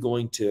really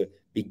going to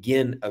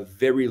begin a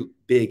very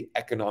big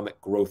economic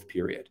growth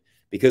period,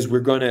 because we're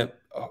going to,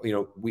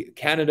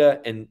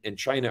 Canada and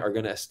China are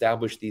going to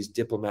establish these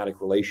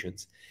diplomatic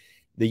relations.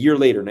 The year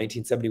later,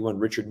 1971,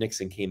 Richard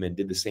Nixon came in,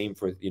 did the same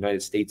for the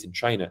United States and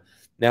China.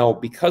 Now,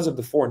 because of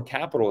the foreign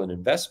capital and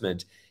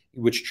investment,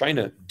 which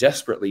China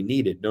desperately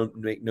needed,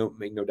 make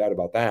no doubt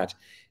about that,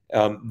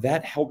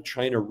 that helped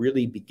China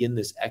really begin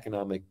this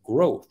economic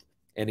growth.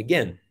 And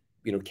again,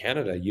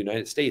 Canada,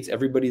 United States,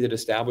 everybody that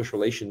established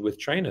relations with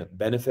China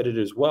benefited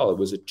as well. It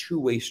was a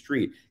two-way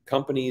street.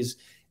 Companies,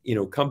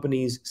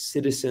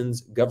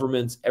 citizens,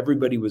 governments,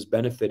 everybody was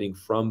benefiting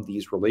from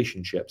these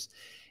relationships.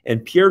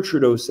 And Pierre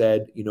Trudeau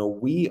said,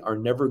 we are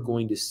never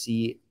going to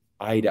see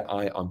eye to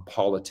eye on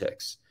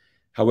politics.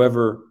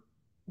 However,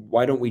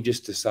 why don't we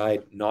just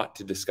decide not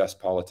to discuss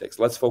politics?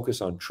 Let's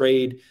focus on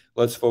trade.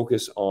 Let's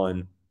focus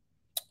on,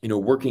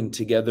 working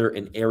together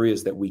in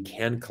areas that we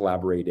can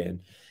collaborate in.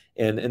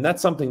 And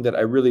that's something that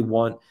I really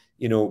want,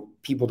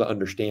 people to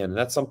understand. And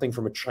that's something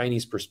from a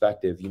Chinese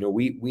perspective.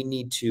 We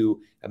need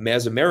to,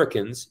 as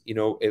Americans,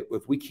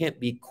 if we can't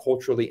be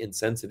culturally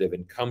insensitive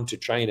and come to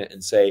China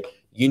and say,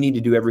 you need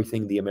to do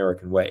everything the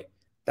American way,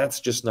 that's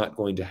just not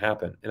going to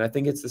happen. And I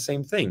think it's the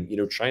same thing.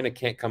 China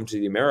can't come to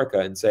the America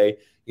and say,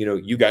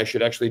 you guys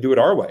should actually do it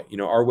our way.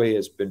 Our way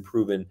has been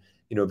proven,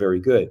 very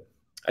good.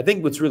 I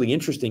think what's really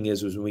interesting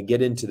is when we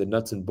get into the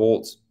nuts and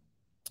bolts,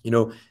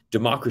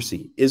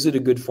 democracy, is it a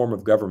good form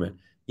of government?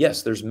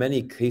 Yes, there's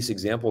many case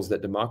examples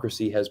that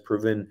democracy has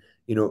proven,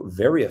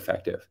 very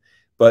effective.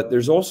 But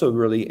there's also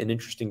really an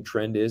interesting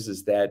trend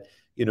is that,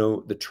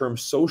 the term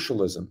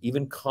socialism,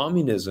 even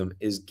communism,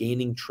 is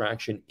gaining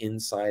traction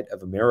inside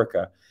of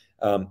America.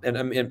 And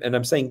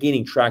I'm saying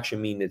gaining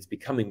traction mean it's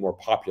becoming more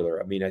popular.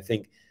 I mean, I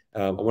think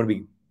I want to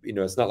be,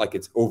 it's not like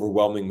it's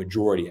overwhelming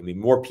majority. I mean,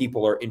 more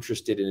people are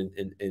interested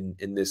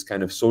in this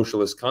kind of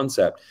socialist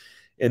concept.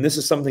 And this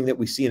is something that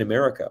we see in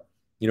America.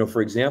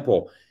 For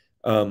example,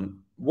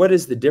 what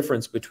is the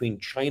difference between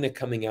China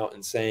coming out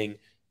and saying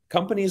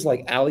companies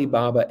like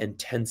Alibaba and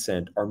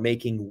Tencent are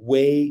making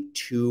way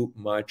too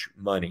much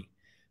money?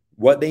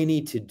 What they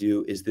need to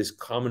do is this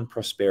common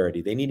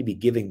prosperity. They need to be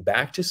giving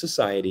back to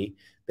society.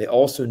 They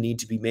also need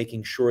to be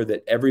making sure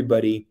that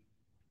everybody,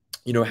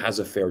 has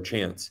a fair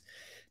chance.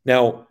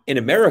 Now, in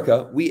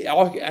America, we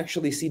all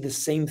actually see the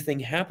same thing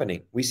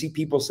happening. We see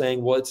people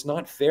saying, well, it's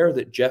not fair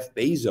that Jeff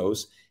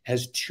Bezos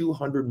has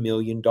 $200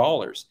 million.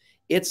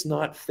 It's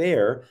not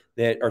fair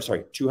that,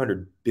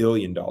 $200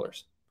 billion,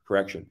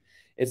 correction.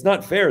 It's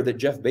not fair that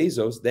Jeff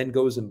Bezos then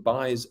goes and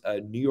buys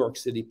a New York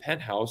City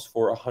penthouse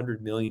for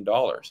 $100 million.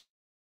 Why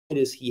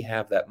does he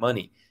have that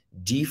money?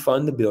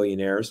 Defund the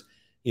billionaires,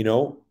 and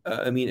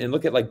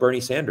look at like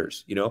Bernie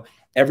Sanders,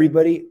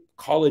 everybody,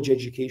 college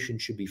education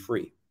should be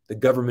free. The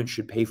government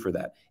should pay for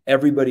that.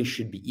 Everybody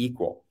should be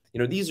equal.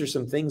 These are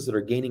some things that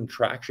are gaining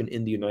traction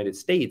in the United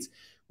States,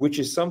 which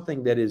is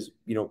something that is,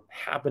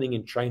 happening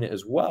in China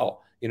as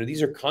well.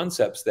 These are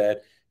concepts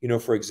that,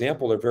 for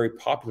example, are very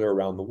popular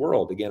around the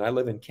world. Again, I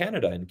live in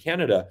Canada. In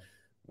Canada,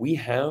 we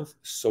have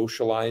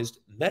socialized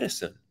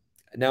medicine.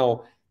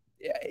 Now,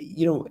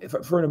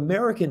 for an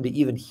American to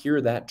even hear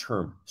that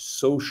term,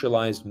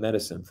 socialized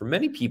medicine, for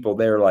many people,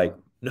 they're like,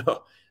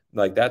 no,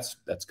 like that's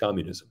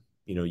communism.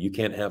 You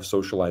can't have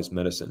socialized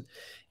medicine.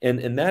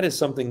 And that is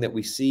something that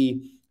we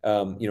see,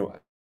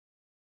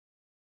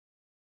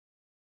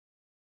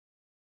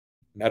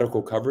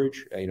 medical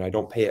coverage. I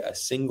don't pay a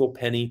single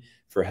penny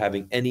for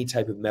having any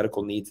type of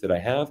medical needs that I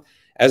have.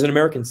 As an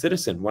American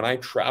citizen, when I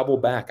travel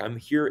back, I'm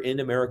here in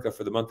America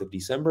for the month of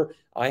December,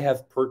 I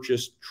have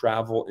purchased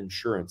travel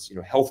insurance,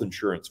 health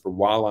insurance for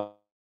while I'm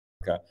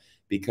in America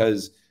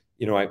because,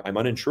 I'm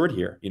uninsured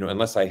here,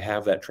 unless I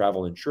have that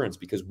travel insurance,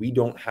 because we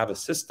don't have a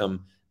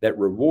system that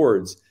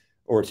rewards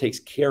or takes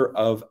care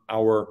of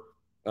our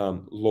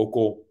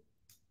local,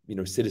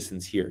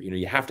 citizens here.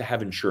 You have to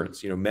have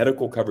insurance.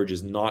 Medical coverage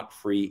is not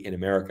free in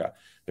America.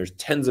 There's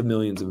tens of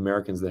millions of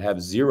Americans that have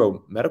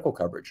zero medical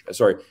coverage.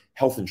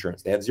 Health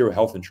insurance. They have zero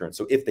health insurance.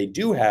 So if they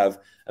do have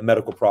a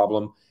medical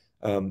problem,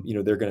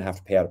 they're going to have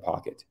to pay out of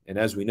pocket. And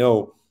as we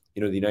know,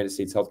 the United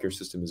States healthcare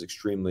system is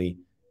extremely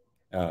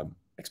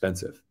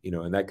expensive.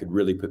 And that could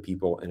really put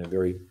people in a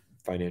very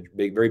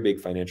big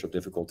financial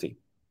difficulty.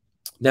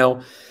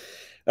 Now,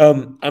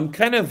 I'm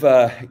kind of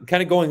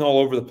going all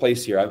over the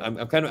place here.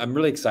 I'm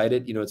really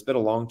excited. It's been a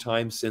long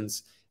time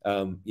since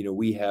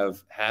we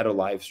have had a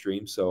live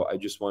stream. So I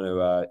just want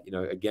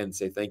to again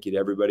say thank you to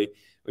everybody.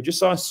 We just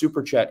saw a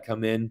super chat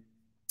come in.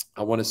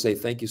 I want to say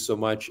thank you so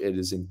much. It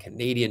is in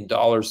Canadian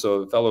dollars.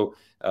 So fellow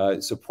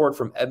support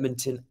from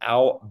Edmonton,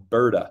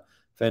 Alberta.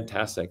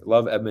 Fantastic.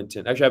 Love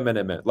Edmonton. Actually, I've been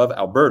to Edmonton. Love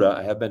Alberta.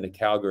 I have been to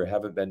Calgary. I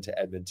haven't been to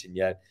Edmonton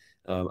yet.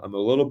 I'm a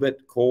little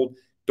bit cold.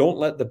 Don't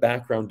let the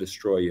background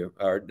destroy you,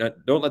 or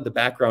don't let the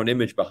background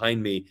image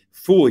behind me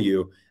fool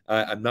you.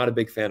 I'm not a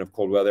big fan of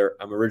cold weather.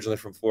 I'm originally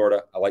from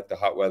Florida. I like the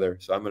hot weather,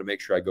 so I'm going to make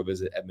sure I go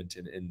visit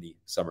Edmonton in the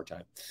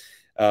summertime.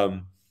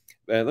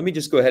 Let me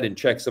just go ahead and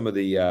check some of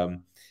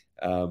the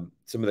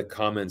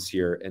comments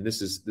here, and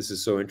this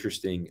is so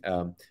interesting.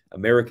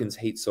 Americans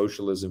hate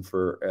socialism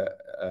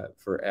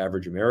for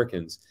average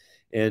Americans.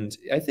 And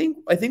I think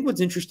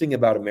what's interesting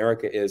about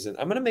America is, and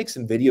I'm going to make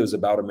some videos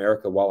about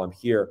America while I'm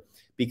here,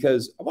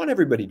 because I want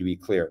everybody to be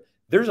clear.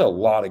 There's a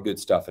lot of good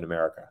stuff in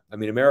America. I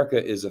mean,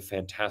 America is a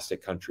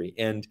fantastic country.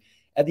 And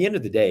at the end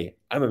of the day,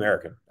 I'm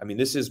American. I mean,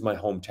 this is my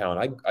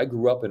hometown. I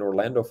grew up in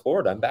Orlando,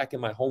 Florida. I'm back in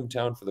my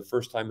hometown for the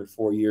first time in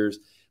 4 years.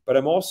 But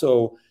I'm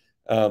also,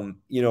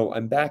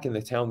 I'm back in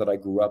the town that I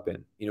grew up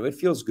in. It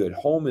feels good.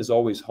 Home is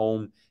always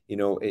home.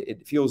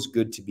 It feels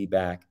good to be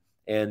back.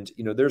 And,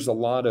 there's a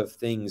lot of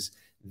things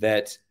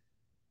that,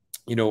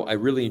 I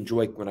really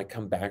enjoy when I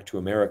come back to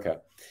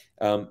America.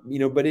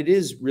 But it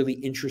is really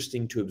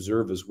interesting to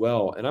observe as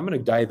well. And I'm going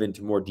to dive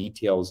into more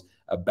details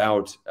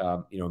about,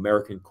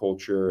 American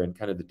culture and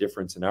kind of the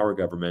difference in our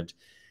government.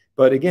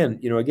 But again,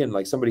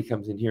 like somebody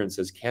comes in here and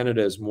says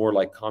Canada is more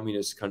like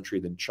communist country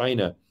than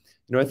China.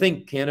 I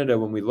think Canada,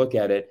 when we look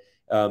at it,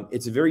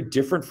 it's a very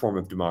different form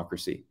of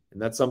democracy.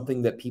 And that's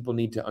something that people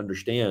need to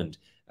understand.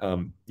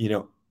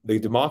 The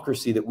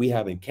democracy that we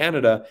have in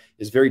Canada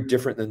is very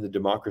different than the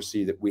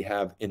democracy that we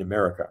have in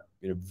America.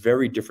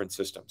 Very different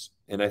systems.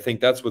 And I think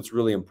that's what's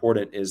really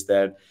important is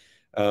that,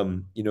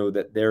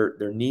 that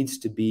there needs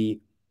to be,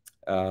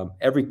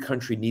 every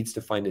country needs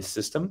to find a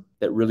system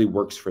that really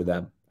works for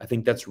them. I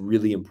think that's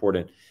really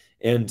important.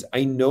 And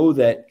I know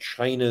that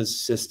China's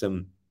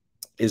system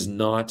is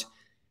not,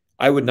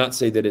 I would not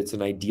say that it's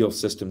an ideal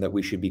system that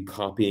we should be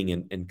copying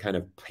and kind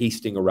of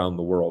pasting around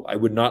the world. I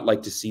would not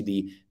like to see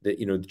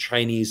the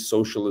Chinese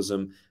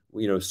socialism,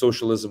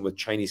 socialism with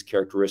Chinese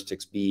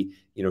characteristics be,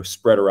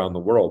 spread around the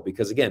world,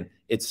 because again,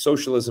 it's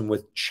socialism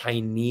with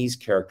Chinese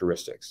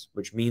characteristics,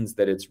 which means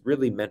that it's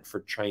really meant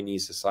for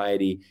Chinese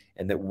society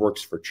and that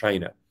works for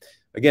China.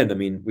 Again, I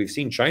mean, we've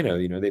seen China,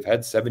 they've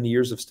had 70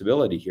 years of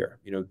stability here,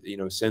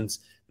 since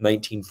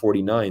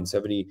 1949,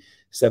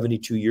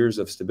 72 years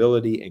of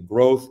stability and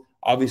growth.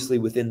 Obviously,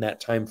 within that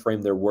time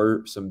frame, there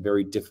were some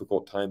very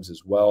difficult times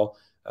as well.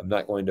 I'm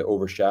not going to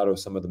overshadow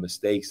some of the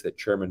mistakes that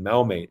Chairman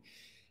Mao made.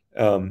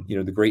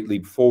 The Great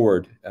Leap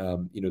Forward,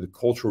 the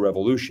Cultural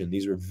Revolution.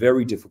 These are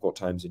very difficult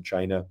times in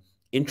China.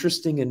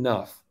 Interesting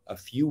enough, a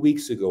few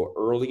weeks ago,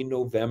 early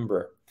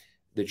November,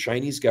 the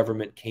Chinese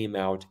government came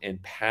out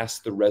and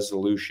passed the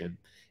resolution.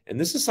 And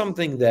this is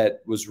something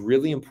that was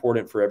really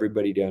important for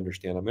everybody to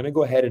understand. I'm going to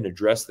go ahead and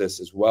address this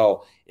as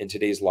well in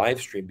today's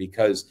live stream,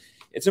 because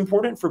it's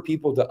important for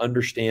people to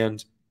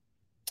understand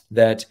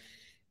that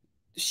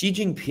Xi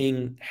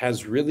Jinping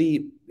has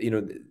really,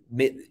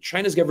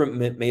 China's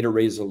government made a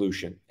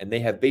resolution, and they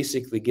have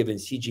basically given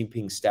Xi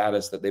Jinping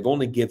status that they've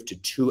only given to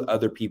two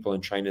other people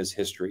in China's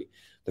history.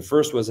 The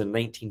first was in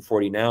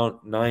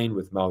 1949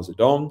 with Mao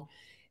Zedong,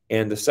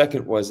 and the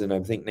second was in, I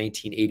think,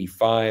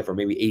 1985 or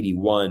maybe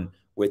 81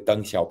 with Deng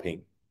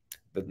Xiaoping.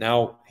 But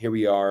now here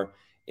we are,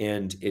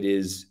 and it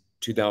is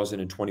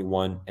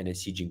 2021, and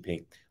it's Xi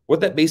Jinping. What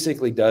that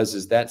basically does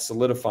is that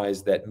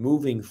solidifies that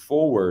moving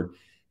forward,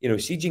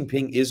 Xi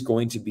Jinping is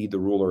going to be the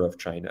ruler of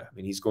China. I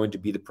mean, he's going to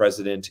be the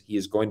president. He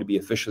is going to be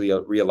officially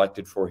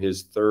reelected for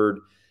his third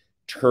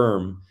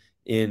term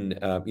in,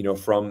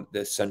 from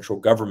the central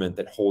government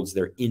that holds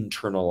their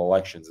internal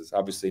elections. It's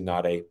obviously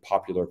not a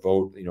popular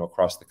vote,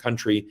 across the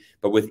country,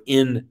 but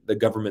within the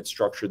government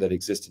structure that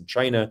exists in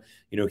China,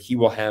 he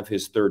will have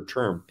his third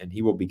term and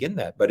he will begin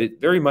that. But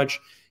it very much,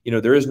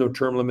 there is no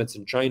term limits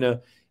in China.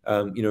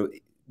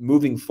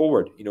 Moving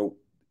forward,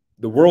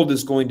 the world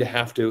is going to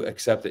have to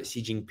accept that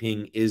Xi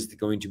Jinping is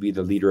going to be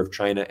the leader of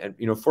China, and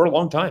for a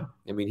long time.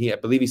 I mean, I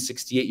believe he's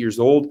 68 years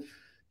old.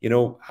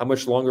 How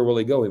much longer will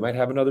he go? He might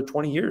have another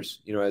 20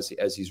 years,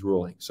 as he's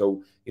ruling.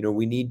 So,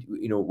 we need,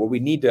 what we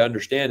need to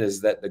understand is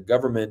that the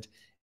government,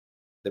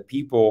 the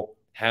people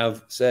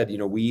have said,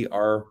 we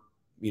are,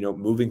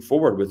 moving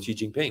forward with Xi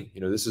Jinping.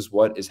 This is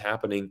what is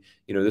happening.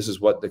 This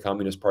is what the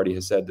Communist Party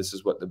has said. This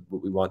is what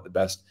we want the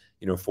best,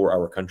 for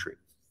our country.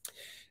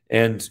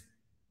 And,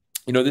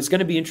 it's going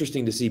to be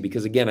interesting to see,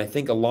 because again, I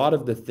think a lot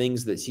of the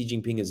things that Xi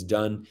Jinping has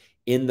done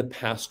in the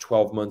past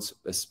 12 months,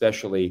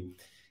 especially,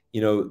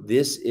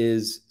 this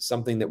is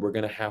something that we're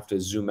going to have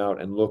to zoom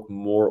out and look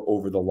more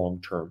over the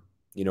long term.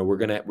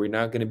 We're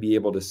not going to be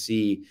able to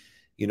see,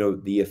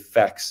 the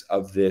effects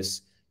of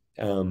this,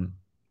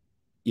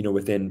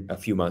 within a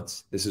few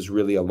months. This is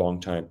really a long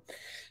time.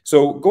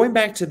 So going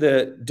back to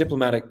the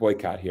diplomatic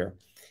boycott here,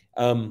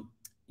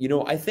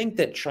 I think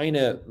that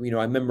China,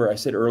 I remember I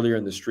said earlier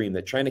in the stream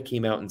that China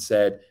came out and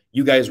said,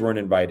 you guys weren't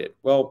invited.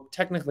 Well,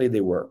 technically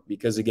they were,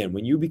 because again,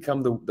 when you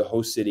become the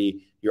host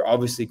city, you're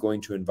obviously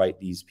going to invite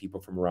these people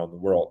from around the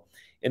world.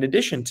 In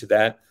addition to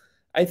that,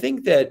 I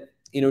think that,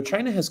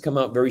 China has come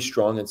out very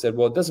strong and said,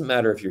 well, it doesn't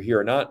matter if you're here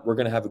or not. We're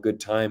going to have a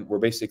good time. We're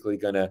basically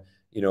going to,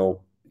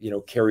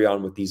 carry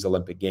on with these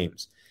Olympic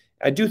Games.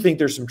 I do think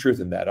there's some truth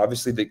in that.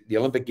 Obviously, the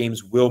Olympic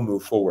Games will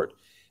move forward.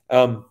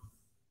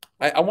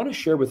 I want to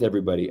share with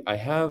everybody, I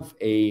have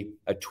a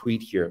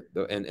tweet here,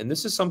 and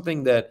this is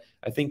something that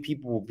I think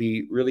people will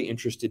be really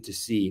interested to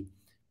see,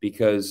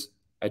 because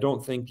I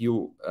don't think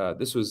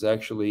this was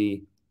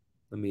actually,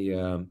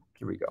 here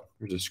we go.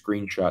 Here's a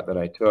screenshot that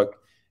I took,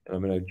 and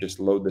I'm going to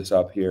just load this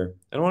up here.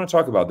 And I want to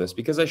talk about this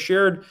because I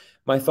shared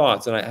my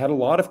thoughts, and I had a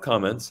lot of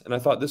comments, and I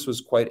thought this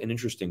was quite an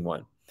interesting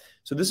one.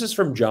 So this is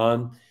from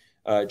John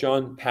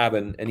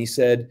Pavin, and he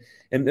said,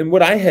 and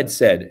what I had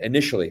said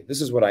initially,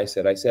 this is what I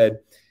said. I said,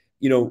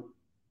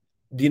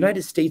 the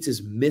United States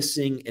is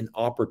missing an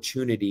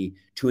opportunity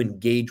to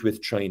engage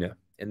with China.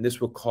 and this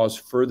will cause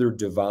further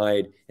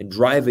divide and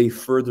drive a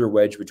further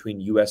wedge between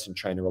US and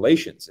China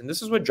relations. And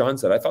this is what John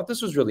said. I thought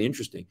this was really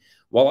interesting.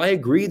 While I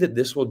agree that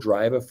this will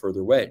drive a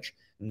further wedge,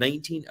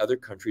 19 other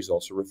countries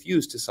also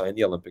refused to sign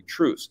the Olympic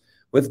truce.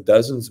 With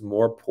dozens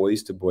more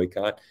poised to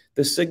boycott,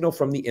 the signal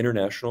from the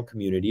international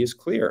community is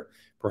clear.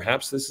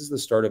 Perhaps this is the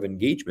start of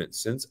engagement,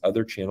 since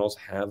other channels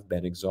have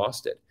been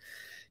exhausted.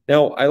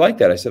 Now, I like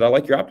that. I said, I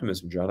like your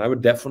optimism, John. I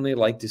would definitely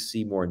like to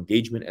see more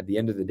engagement. At the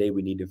end of the day,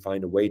 we need to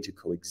find a way to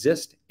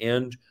coexist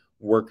and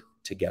work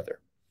together.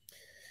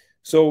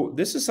 So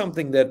this is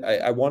something that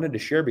I wanted to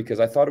share because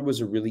I thought it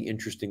was a really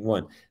interesting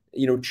one.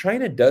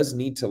 China does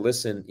need to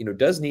listen,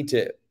 does need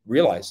to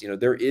realize,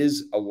 there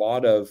is a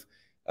lot of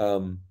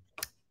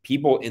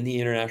people in the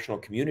international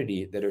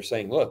community that are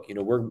saying, look,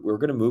 we're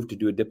going to move to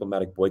do a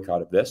diplomatic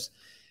boycott of this.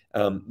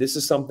 This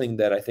is something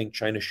that I think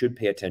China should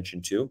pay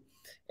attention to.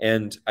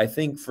 And I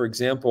think, for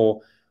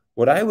example,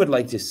 what I would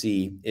like to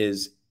see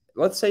is,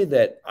 let's say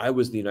that I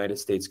was the United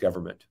States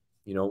government.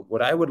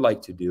 What I would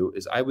like to do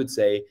is I would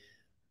say,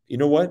 you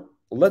know what,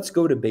 let's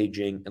go to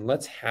Beijing and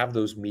let's have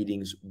those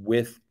meetings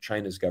with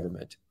China's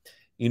government.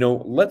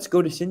 Let's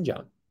go to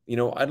Xinjiang.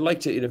 I'd like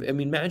to,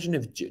 imagine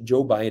if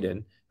Joe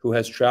Biden, who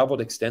has traveled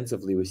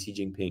extensively with Xi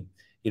Jinping,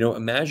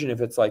 imagine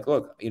if it's like,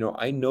 look,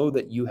 I know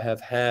that you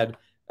have had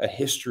a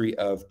history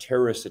of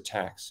terrorist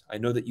attacks. I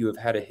know that you have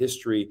had a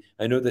history.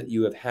 I know that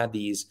you have had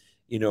these,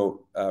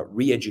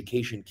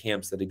 re-education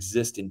camps that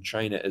exist in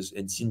China as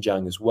in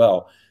Xinjiang as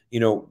well. I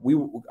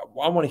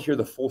want to hear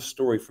the full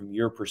story from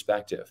your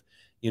perspective.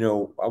 I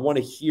want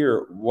to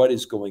hear what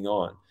is going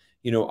on.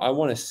 I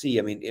want to see,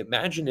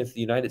 imagine if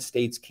the United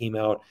States came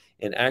out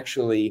and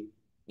actually,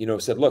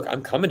 said, look,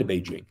 I'm coming to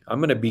Beijing. I'm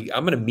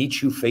going to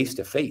meet you face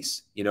to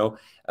face,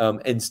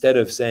 instead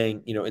of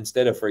saying,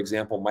 instead of, for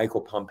example,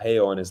 Michael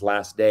Pompeo on his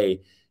last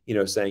day,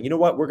 saying, you know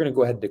what, we're going to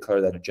go ahead and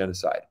declare that a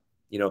genocide.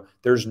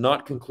 There's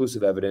not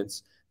conclusive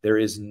evidence. There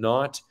is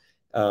not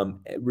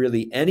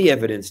really any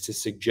evidence to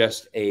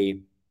suggest a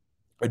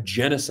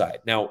genocide.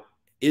 Now,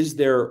 is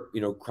there,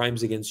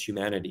 crimes against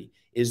humanity?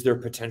 Is there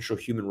potential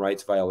human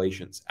rights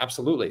violations?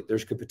 Absolutely. There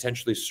could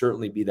potentially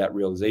certainly be that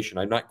realization.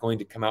 I'm not going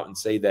to come out and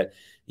say that,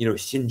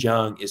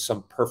 Xinjiang is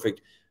some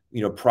perfect,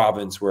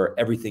 province where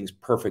everything's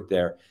perfect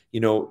there,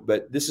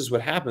 but this is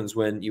what happens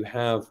when you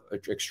have an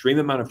extreme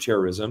amount of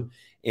terrorism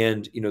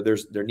and,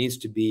 there needs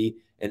to be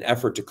an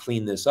effort to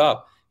clean this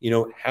up.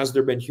 Has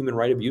there been human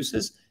rights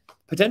abuses?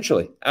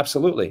 Potentially,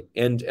 absolutely.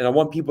 And I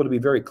want people to be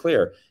very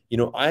clear.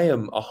 I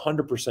am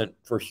 100%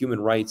 for human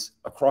rights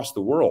across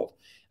the world.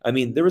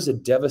 There was a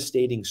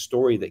devastating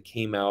story that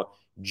came out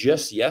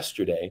just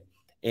yesterday,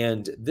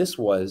 and this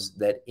was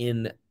that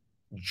in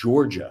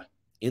Georgia,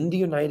 in the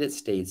United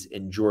States,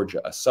 in Georgia,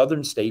 a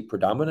southern state,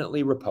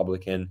 predominantly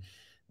Republican,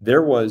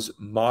 there was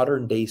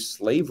modern day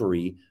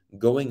slavery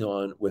going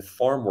on with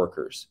farm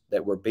workers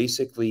that were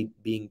basically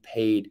being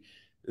paid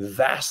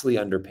vastly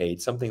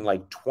underpaid, something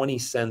like 20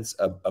 cents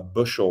a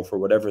bushel for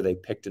whatever they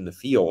picked in the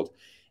field.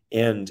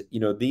 And,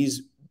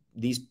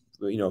 these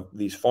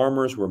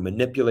farmers were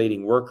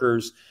manipulating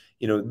workers.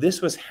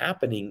 This was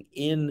happening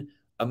in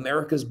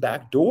America's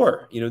back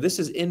door. This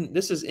is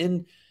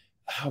in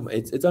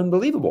it's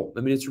unbelievable.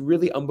 It's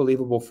really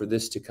unbelievable for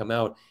this to come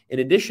out. In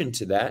addition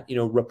to that,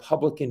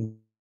 Republican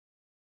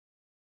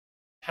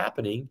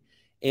happening,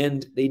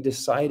 and they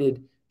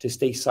decided to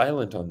stay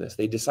silent on this.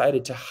 They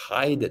decided to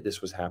hide that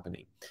this was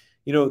happening.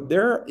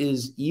 There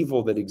is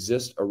evil that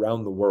exists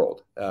around the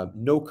world.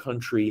 No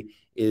country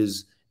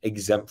is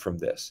exempt from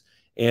this.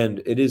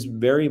 And it is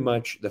very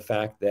much the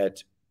fact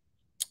that,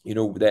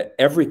 that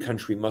every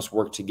country must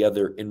work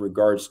together in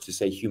regards to,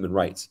 say, human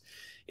rights.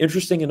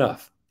 Interesting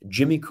enough,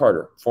 Jimmy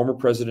Carter, former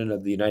president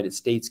of the United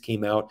States,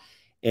 came out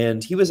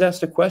and he was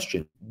asked a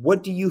question.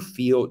 What do you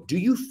feel? Do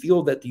you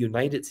feel that the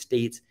United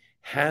States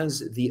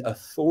has the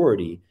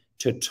authority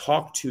to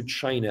talk to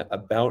China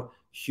about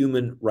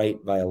human rights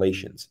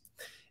violations?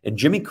 And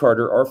Jimmy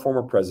Carter, our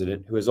former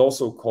president, who has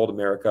also called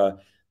America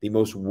the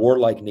most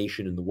warlike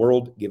nation in the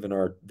world, given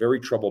our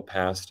very troubled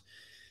past,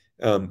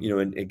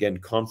 and again,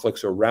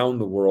 conflicts around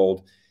the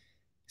world,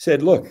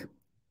 said, look,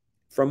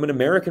 from an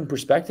American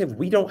perspective,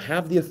 we don't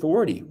have the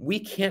authority. We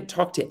can't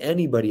talk to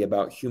anybody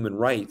about human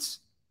rights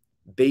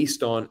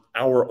based on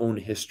our own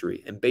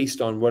history and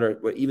based on what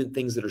even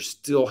things that are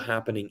still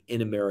happening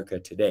in America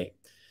today.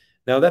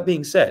 Now, that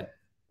being said,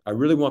 I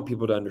really want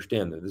people to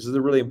understand that this is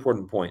a really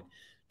important point.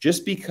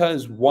 Just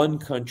because one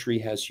country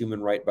has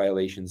human rights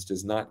violations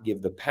does not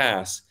give the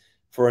pass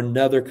for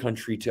another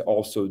country to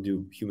also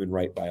do human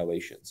rights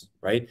violations,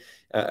 right?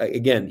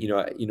 We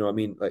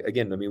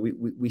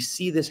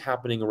see this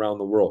happening around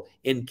the world.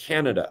 In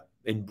Canada,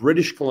 in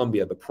British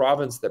Columbia, the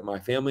province that my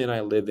family and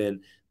I live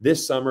in,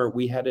 this summer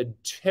we had a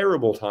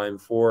terrible time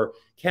for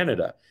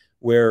Canada,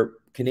 where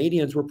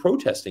Canadians were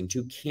protesting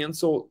to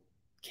cancel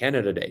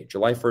Canada Day.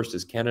 July 1st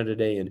is Canada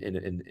Day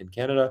in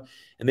Canada,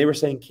 and they were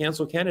saying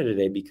cancel Canada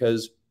Day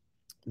because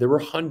there were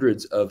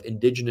hundreds of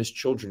Indigenous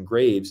children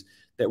graves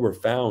that were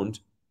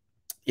found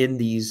in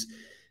these,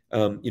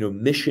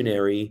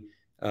 missionary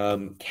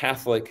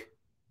Catholic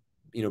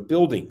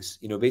buildings,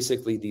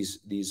 basically these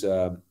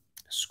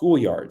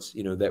schoolyards,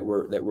 that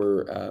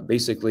were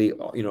basically,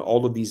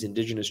 all of these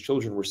indigenous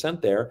children were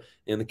sent there,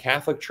 and the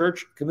Catholic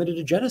Church committed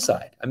a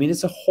genocide. I mean,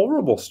 it's a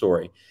horrible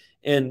story,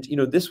 and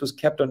this was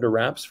kept under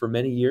wraps for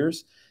many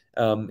years,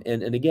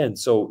 and again,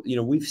 so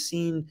we've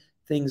seen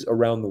things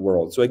around the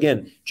world. So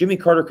again, Jimmy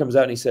Carter comes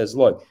out and he says,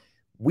 "Look,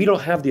 we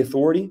don't have the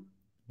authority,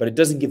 but it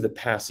doesn't give the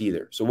pass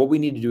either. So what we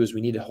need to do is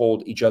we need to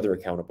hold each other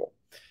accountable."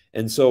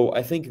 And so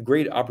I think a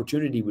great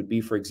opportunity would be,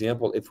 for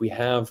example, if we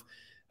have,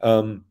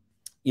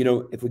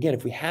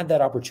 if we had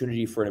that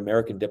opportunity for an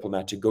American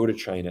diplomat to go to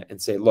China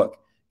and say, "Look,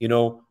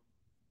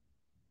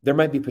 there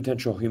might be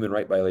potential human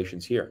rights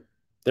violations here.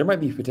 There might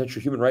be potential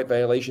human rights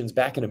violations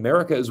back in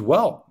America as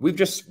well. We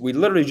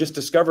literally just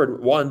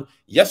discovered one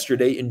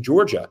yesterday in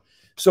Georgia.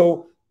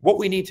 So what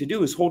we need to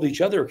do is hold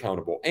each other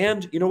accountable.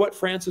 And you know what?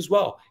 France as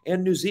well,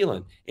 and New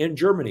Zealand, and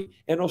Germany,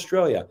 and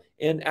Australia,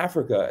 and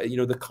Africa,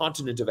 the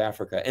continent of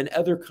Africa, and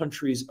other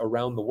countries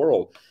around the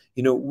world.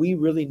 We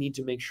really need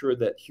to make sure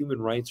that human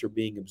rights are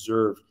being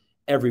observed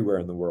everywhere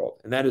in the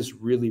world. And that is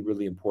really,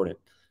 really important.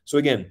 So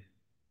again,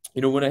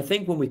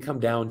 when we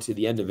come down to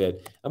the end of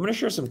it, I'm going to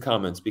share some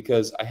comments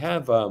because I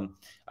have, and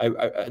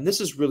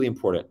this is really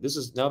important. This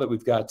is now that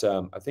we've got,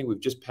 I think we've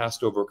just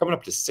passed over, coming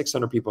up to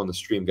 600 people on the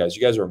stream, guys.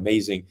 You guys are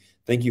amazing.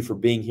 Thank you for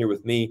being here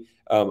with me.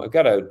 I've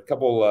got a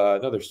couple,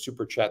 another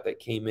super chat that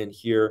came in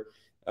here.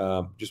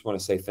 Just want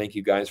to say thank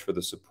you guys for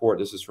the support.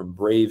 This is from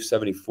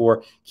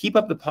Brave74. Keep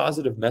up the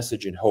positive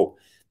message and hope.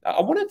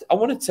 I want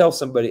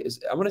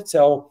to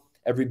tell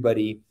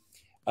everybody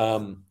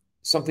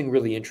something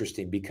really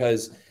interesting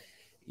because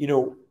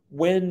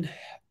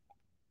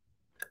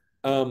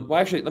well,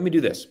 actually, let me do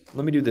this.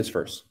 Let me do this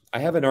first. I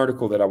have an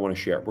article that I want to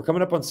share. We're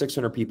coming up on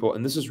 600 people,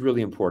 and this is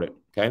really important,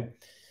 okay?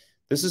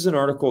 This is an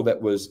article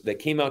that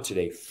came out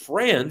today.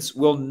 France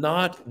will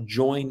not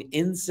join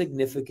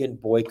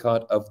insignificant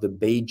boycott of the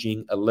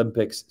Beijing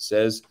Olympics,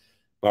 says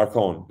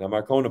Macron. Now,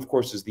 Macron, of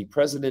course, is the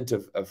president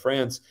of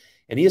France,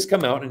 and he has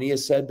come out and he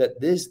has said that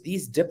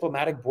these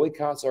diplomatic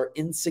boycotts are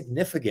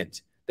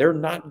insignificant. They're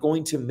not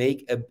going to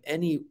make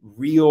any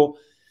real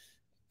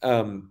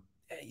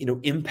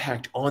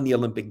impact on the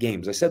Olympic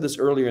Games. I said this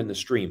earlier in the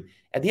stream.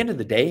 At the end of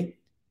the day,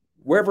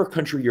 wherever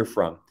country you're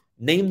from,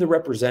 name the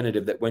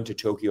representative that went to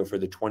Tokyo for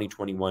the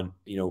 2021,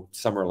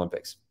 Summer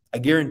Olympics. I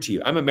guarantee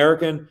you, I'm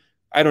American.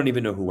 I don't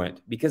even know who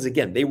went because,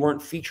 again, they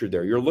weren't featured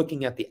there. You're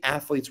looking at the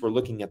athletes. We're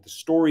looking at the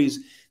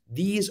stories.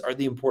 These are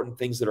the important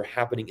things that are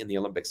happening in the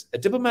Olympics. A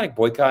diplomatic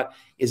boycott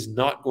is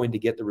not going to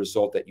get the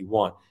result that you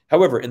want.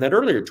 However, in that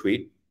earlier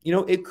tweet,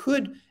 it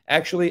could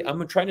actually,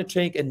 I'm trying to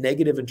take a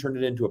negative and turn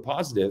it into a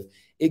positive.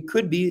 It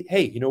could be,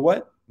 hey, you know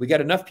what? We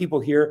got enough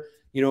people here.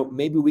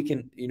 Maybe we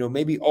can,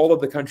 maybe all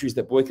of the countries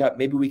that boycott,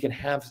 maybe we can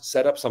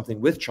set up something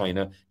with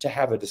China to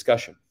have a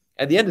discussion.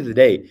 At the end of the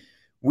day,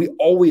 we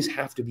always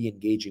have to be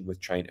engaging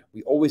with China.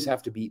 We always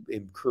have to be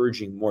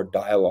encouraging more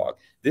dialogue.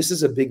 This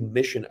is a big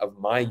mission of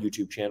my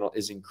YouTube channel,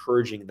 is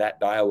encouraging that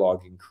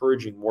dialogue,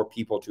 encouraging more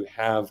people to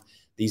have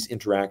these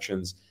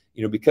interactions,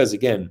 because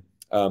again,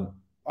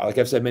 like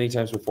I've said many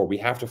times before, we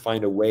have to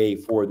find a way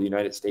for the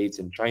United States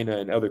and China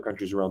and other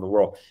countries around the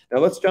world. Now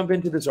let's jump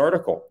into this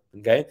article.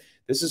 Okay,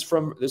 this is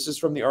from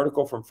the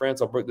article from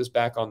France. I'll put this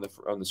back on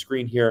the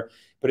screen here,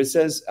 but it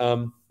says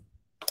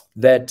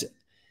that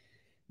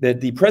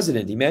the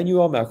president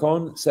Emmanuel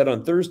Macron said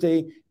on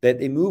Thursday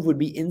that a move would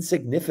be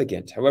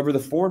insignificant. However, the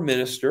foreign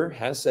minister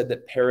has said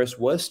that Paris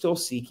was still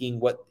seeking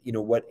what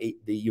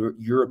the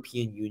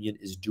European Union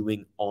is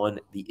doing on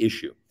the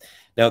issue.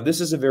 Now,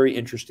 this is a very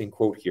interesting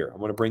quote here. I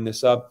want to bring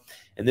this up.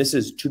 And this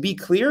is, to be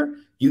clear,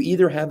 you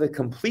either have a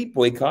complete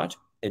boycott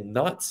and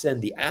not send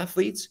the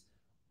athletes,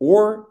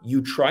 or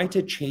you try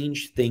to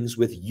change things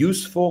with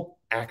useful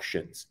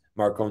actions,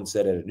 Macron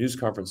said at a news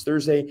conference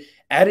Thursday,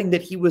 adding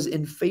that he was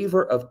in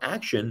favor of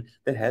action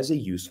that has a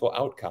useful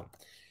outcome.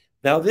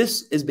 Now,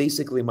 this is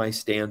basically my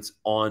stance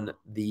on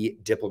the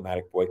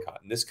diplomatic boycott.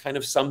 And this kind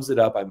of sums it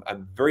up.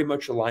 I'm very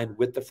much aligned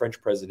with the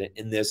French president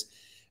in this.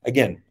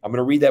 Again, I'm going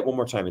to read that one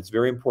more time. It's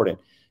very important.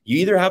 You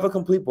either have a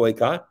complete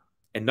boycott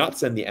and not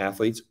send the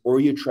athletes, or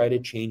you try to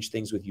change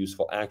things with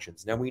useful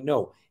actions. Now, we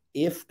know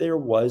if there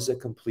was a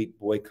complete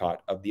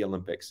boycott of the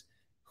Olympics,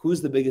 who's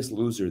the biggest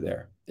loser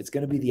there? It's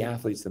going to be the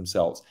athletes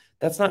themselves.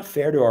 That's not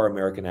fair to our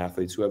American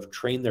athletes who have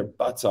trained their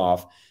butts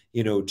off,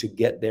 to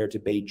get there to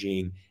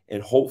Beijing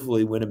and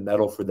hopefully win a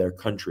medal for their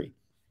country.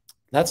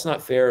 That's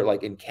not fair.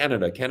 Like in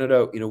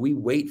Canada, we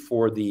wait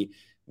for the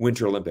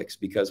Winter Olympics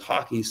because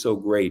hockey is so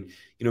great,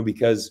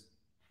 because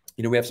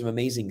we have some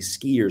amazing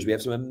skiers. We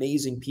have some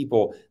amazing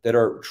people that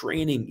are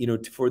training,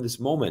 for this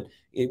moment.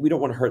 We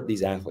don't want to hurt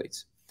these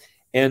athletes.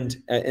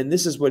 And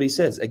this is what he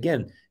says.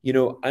 Again,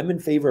 I'm in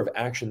favor of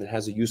action that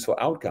has a useful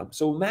outcome.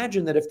 So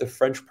imagine that if the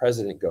French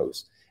president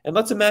goes, and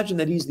let's imagine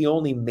that he's the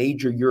only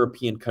major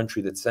European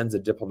country that sends a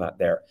diplomat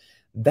there.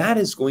 That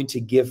is going to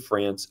give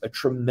France a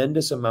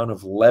tremendous amount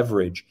of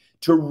leverage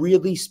to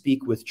really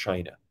speak with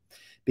China.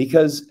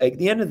 Because at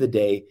the end of the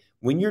day,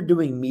 when you're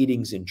doing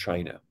meetings in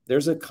China,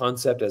 there's a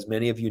concept, as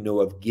many of you know,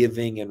 of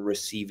giving and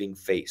receiving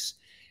face.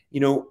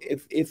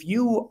 if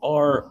you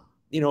are,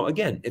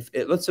 again,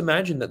 let's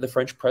imagine that the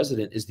French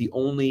president is the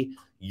only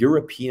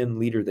European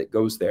leader that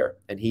goes there,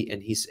 and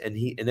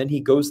then he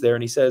goes there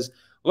and he says,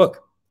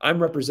 look, I'm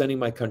representing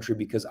my country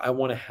because I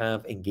want to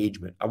have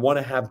engagement. I want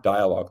to have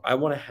dialogue. I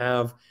want to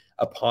have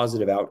a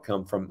positive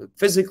outcome from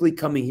physically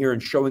coming here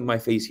and showing my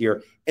face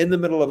here in the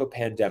middle of a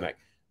pandemic.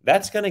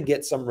 That's going to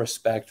get some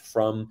respect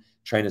from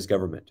China's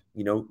government.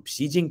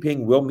 Xi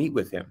Jinping will meet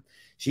with him.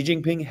 Xi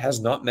Jinping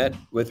has not met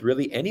with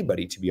really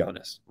anybody, to be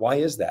honest. Why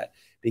is that?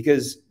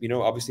 Because,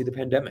 obviously the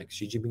pandemic.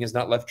 Xi Jinping has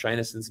not left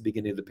China since the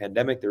beginning of the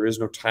pandemic. There is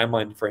no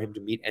timeline for him to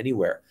meet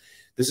anywhere.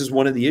 This is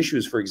one of the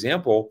issues, for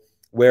example,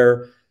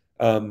 where,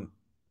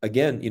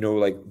 again,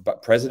 like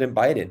President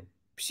Biden,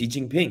 Xi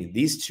Jinping,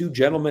 these two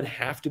gentlemen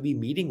have to be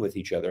meeting with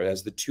each other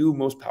as the two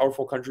most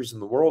powerful countries in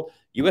the world.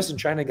 US and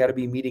China got to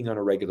be meeting on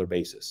a regular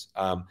basis.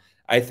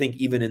 I think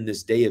even in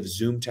this day of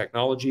Zoom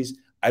technologies,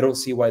 I don't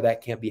see why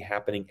that can't be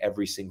happening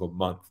every single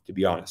month, to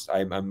be honest.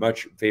 I'm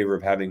much in favor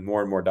of having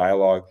more and more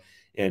dialogue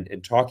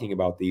and talking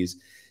about these.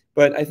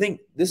 But I think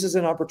this is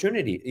an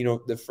opportunity.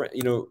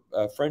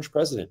 The French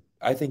president,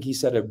 I think he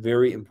said a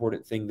very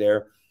important thing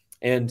there.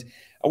 And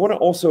I want to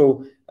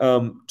also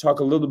talk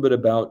a little bit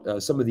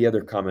about some of the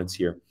other comments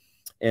here.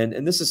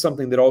 And this is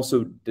something that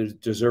also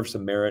deserves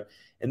some merit.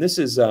 And this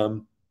is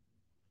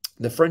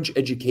the French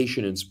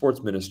Education and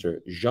Sports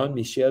Minister,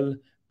 Jean-Michel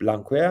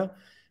Blanquer,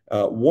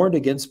 warned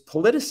against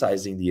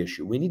politicizing the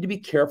issue. We need to be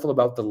careful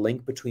about the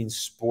link between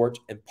sport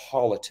and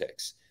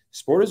politics.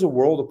 Sport is a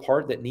world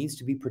apart that needs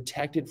to be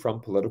protected from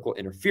political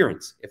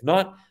interference. If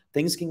not,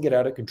 things can get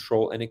out of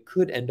control and it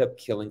could end up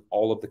killing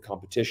all of the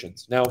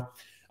competitions. Now,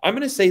 I'm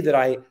going to say that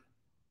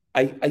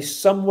I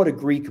somewhat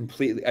agree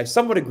completely. I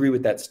somewhat agree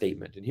with that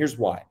statement. And here's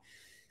why.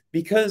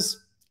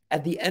 Because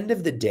at the end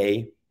of the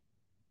day,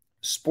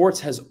 sports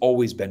has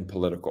always been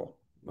political.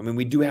 I mean,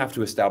 we do have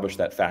to establish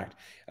that fact.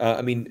 As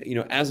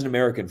an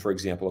American, for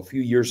example, a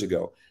few years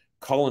ago,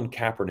 Colin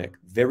Kaepernick,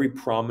 very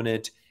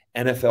prominent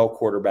NFL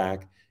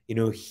quarterback,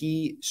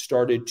 he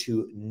started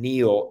to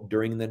kneel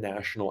during the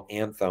national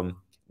anthem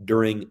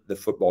during the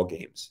football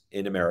games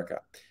in America.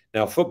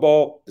 Now,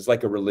 football is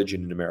like a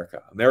religion in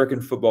America.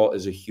 American football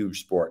is a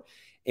huge sport.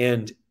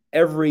 And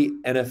every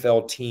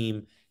NFL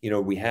team,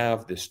 we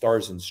have the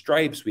Stars and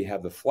Stripes, we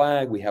have the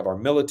flag, we have our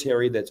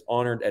military that's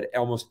honored at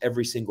almost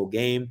every single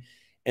game.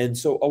 And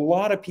so a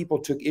lot of people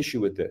took issue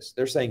with this.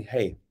 They're saying,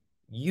 hey,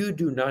 you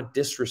do not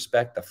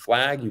disrespect the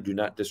flag. You do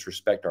not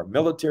disrespect our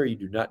military. You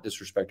do not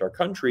disrespect our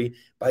country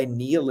by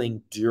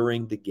kneeling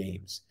during the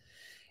games.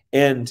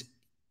 And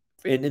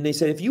they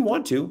said, if you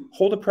want to,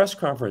 hold a press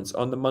conference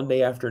on the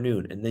Monday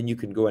afternoon, and then you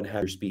can go and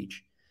have your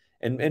speech.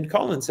 And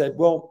Colin said,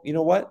 well, you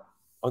know what?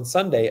 On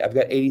Sunday, I've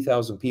got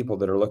 80,000 people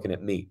that are looking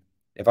at me.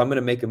 If I'm going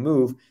to make a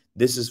move,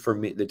 this is for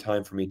me, the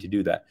time for me to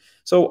do that.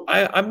 So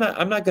I'm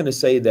not going to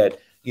say that,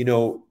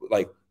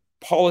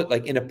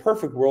 like in a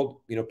perfect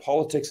world,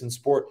 politics and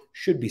sport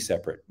should be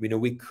separate.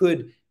 We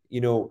could,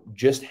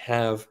 just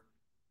have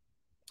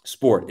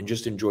sport and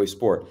just enjoy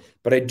sport.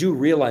 But I do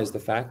realize the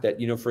fact that,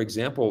 for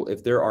example,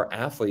 if there are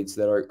athletes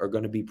that are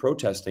going to be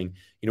protesting,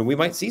 we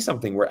might see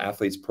something where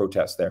athletes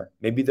protest there.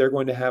 Maybe they're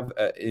going to have,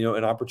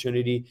 an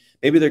opportunity.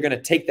 Maybe they're going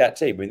to take that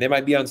tape. I mean, they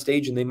might be on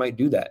stage and they might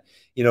do that.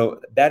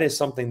 That is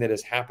something that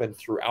has happened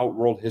throughout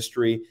world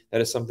history.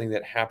 That is something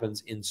that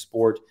happens in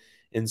sport.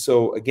 And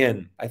so,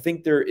 again, I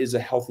think there is a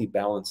healthy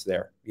balance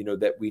there,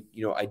 that we,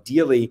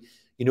 ideally,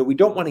 we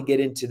don't want to get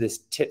into this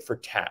tit for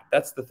tat.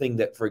 That's the thing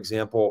that, for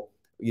example,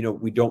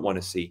 we don't want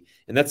to see.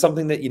 And that's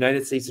something that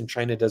United States and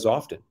China does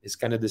often, is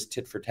kind of this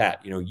tit for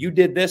tat. You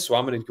did this, so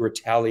I'm going to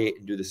retaliate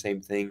and do the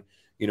same thing,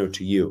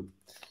 to you.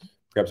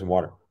 Grab some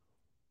water.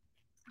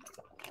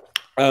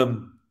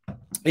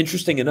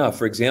 Interesting enough,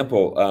 for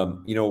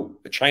example,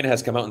 China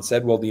has come out and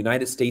said, well, the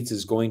United States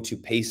is going to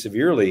pay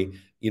severely,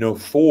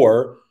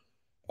 for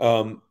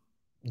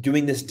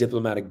doing this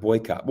diplomatic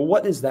boycott. Well,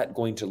 what is that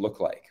going to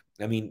look like?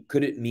 I mean,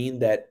 could it mean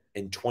that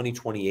in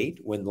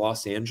 2028, when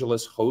Los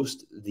Angeles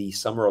hosts the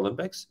Summer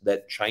Olympics,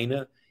 that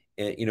China,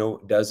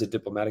 does a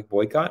diplomatic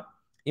boycott?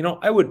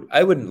 I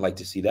wouldn't like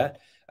to see that.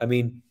 I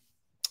mean,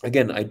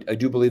 again, I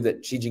do believe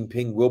that Xi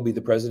Jinping will be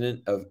the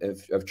president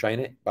of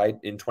China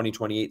in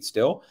 2028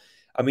 still.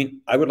 I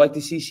mean, I would like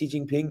to see Xi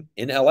Jinping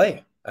in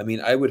LA. I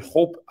mean, I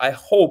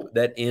hope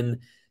that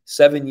in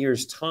 7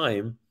 years'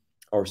 time,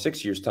 or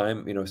 6 years'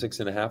 time,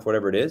 6.5,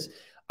 whatever it is,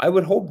 I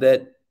would hope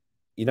that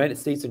United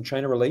States and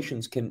China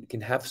relations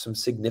can have some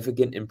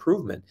significant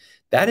improvement.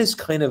 That is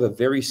kind of a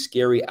very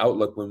scary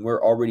outlook when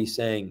we're already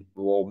saying,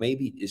 well,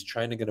 maybe is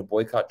China going to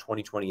boycott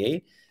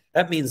 2028?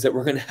 That means that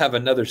we're going to have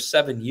another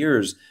 7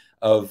 years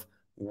of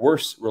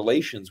worse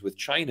relations with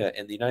China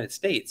and the United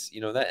States.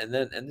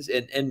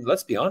 And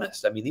let's be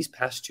honest. I mean, these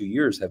past 2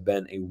 years have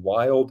been a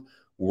wild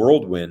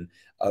whirlwind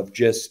of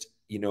just,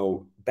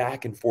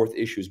 back and forth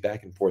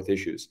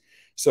issues.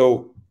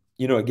 So,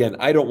 again,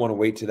 I don't want to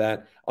wait to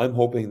that. I'm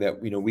hoping that,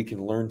 we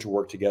can learn to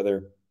work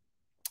together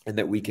and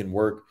that we can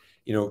work,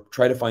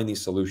 try to find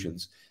these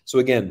solutions. So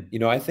again,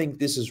 I think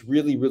this is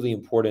really, really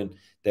important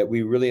that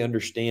we really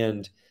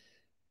understand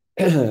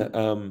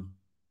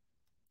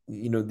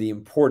the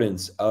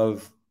importance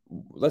of,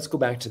 let's go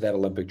back to that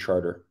Olympic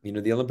Charter.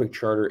 The Olympic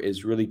Charter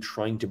is really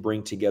trying to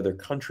bring together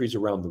countries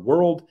around the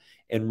world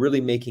and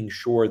really making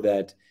sure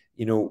that,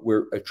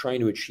 we're trying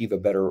to achieve a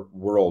better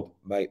world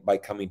by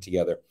coming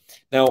together.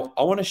 Now,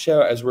 I want to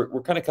share, as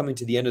we're kind of coming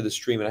to the end of the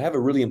stream, and I have a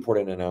really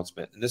important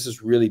announcement, and this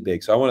is really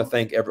big. So I want to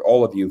thank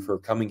all of you for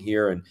coming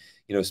here and,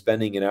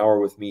 spending an hour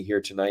with me here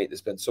tonight.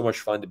 It's been so much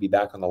fun to be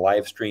back on the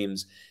live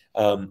streams.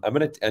 I'm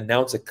going to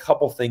announce a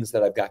couple things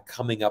that I've got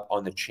coming up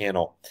on the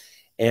channel.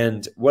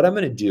 And what I'm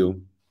going to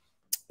do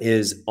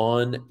is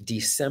on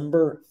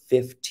December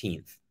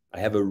 15th, I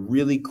have a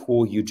really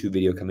cool YouTube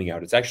video coming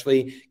out. It's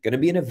actually going to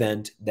be an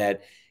event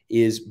that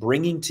is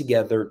bringing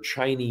together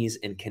Chinese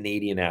and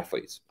Canadian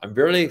athletes. I'm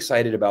very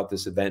excited about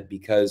this event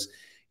because,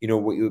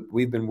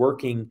 we've been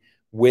working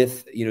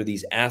with,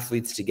 these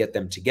athletes to get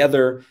them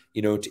together,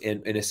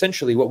 and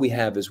essentially what we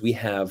have is we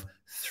have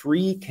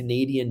 3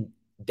 Canadian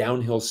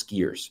downhill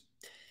skiers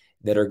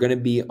that are going to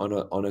be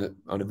on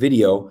a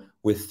video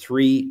with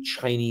 3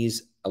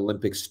 Chinese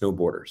Olympic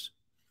snowboarders.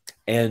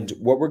 And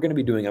what we're going to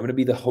be doing, I'm going to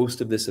be the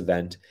host of this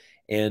event,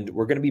 and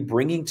we're going to be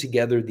bringing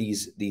together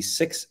these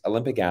 6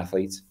 Olympic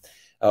athletes.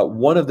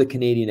 One of the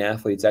Canadian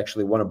athletes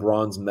actually won a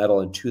bronze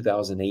medal in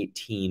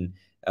 2018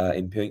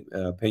 in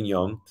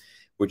Pyongyang,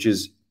 which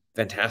is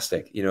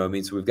fantastic.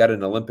 So we've got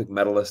an Olympic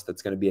medalist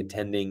that's going to be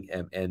attending,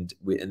 and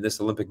this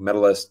Olympic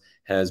medalist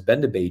has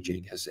been to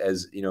Beijing,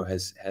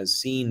 has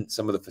seen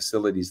some of the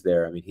facilities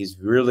there. He's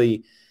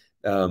really,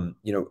 a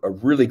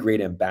really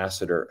great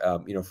ambassador,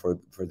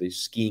 for the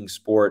skiing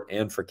sport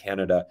and for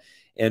Canada.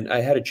 And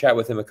I had a chat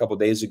with him a couple of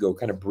days ago,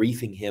 kind of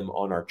briefing him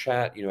on our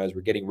chat, as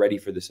we're getting ready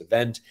for this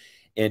event.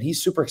 And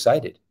he's super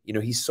excited.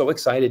 He's so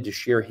excited to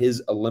share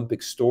his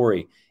Olympic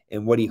story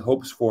and what he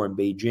hopes for in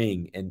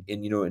Beijing, and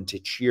to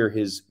cheer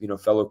his,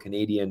 fellow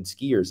Canadian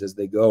skiers as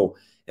they go.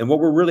 And what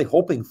we're really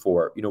hoping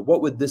for,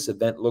 what would this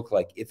event look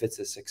like if it's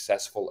a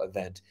successful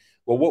event?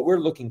 Well, what we're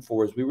looking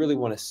for is we really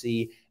want to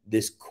see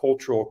this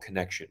cultural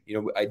connection.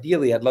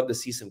 Ideally, I'd love to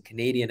see some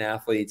Canadian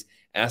athletes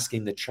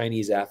asking the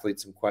Chinese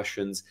athletes some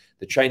questions,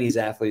 the Chinese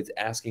athletes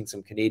asking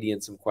some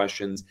Canadians some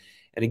questions.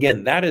 And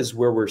again, that is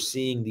where we're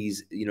seeing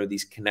these,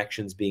 these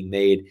connections being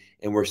made,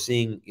 and we're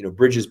seeing,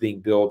 bridges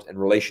being built and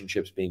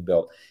relationships being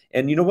built.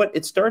 And you know what?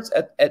 It starts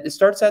at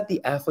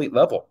the athlete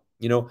level.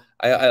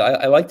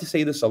 I like to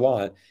say this a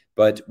lot,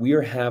 but we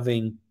are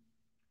having,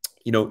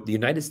 the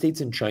United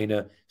States and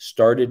China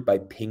started by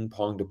ping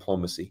pong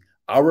diplomacy.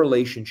 Our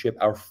relationship,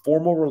 our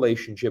formal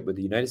relationship with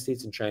the United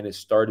States and China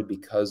started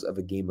because of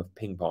a game of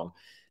ping pong.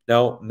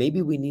 Now,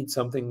 maybe we need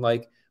something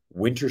like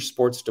winter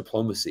sports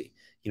diplomacy,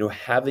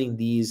 having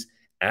these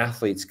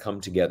athletes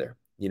come together,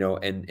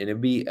 and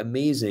it'd be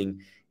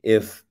amazing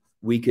if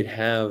we could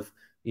have,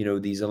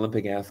 these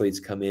Olympic athletes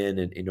come in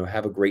and,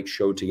 have a great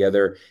show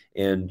together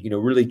and,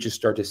 really just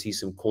start to see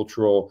some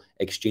cultural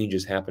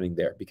exchanges happening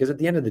there. Because at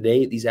the end of the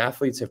day, these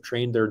athletes have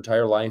trained their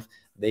entire life.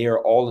 They are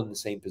all in the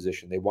same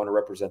position. They want to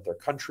represent their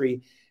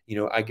country.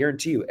 I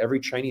guarantee you,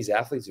 every Chinese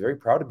athlete is very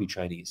proud to be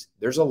Chinese.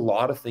 There's a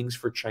lot of things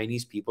for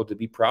Chinese people to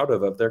be proud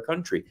of their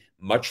country,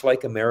 much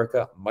like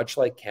America, much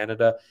like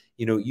Canada.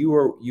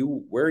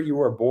 Where you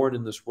are born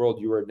in this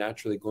world, you are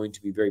naturally going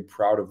to be very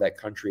proud of that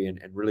country and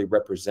really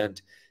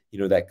represent,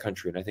 that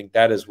country. And I think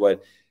that is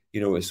what,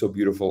 is so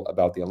beautiful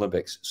about the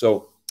Olympics.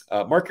 So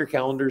mark your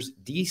calendars,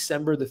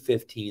 December the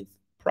 15th,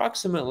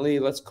 approximately,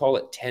 let's call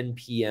it 10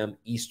 p.m.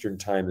 Eastern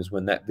time is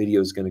when that video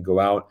is going to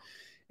go out.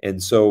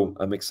 And so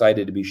I'm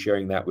excited to be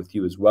sharing that with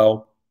you as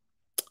well.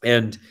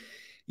 And,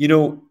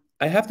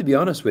 I have to be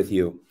honest with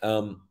you.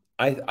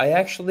 I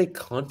actually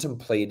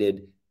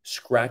contemplated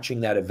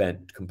scratching that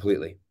event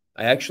completely.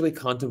 I actually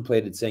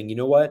contemplated saying, you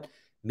know what,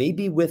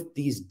 maybe with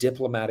these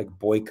diplomatic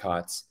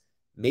boycotts,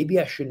 maybe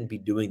I shouldn't be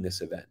doing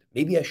this event.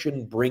 Maybe I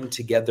shouldn't bring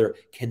together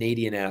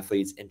Canadian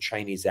athletes and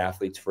Chinese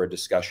athletes for a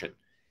discussion.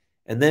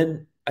 And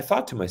then I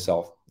thought to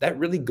myself, that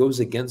really goes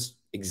against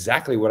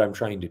exactly what I'm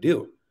trying to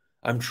do.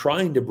 I'm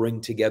trying to bring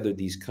together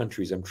these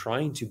countries. I'm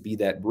trying to be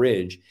that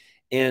bridge.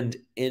 And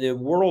in a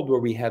world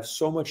where we have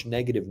so much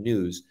negative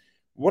news,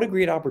 what a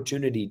great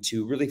opportunity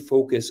to really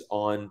focus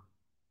on,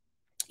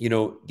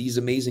 these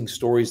amazing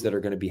stories that are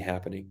going to be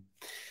happening.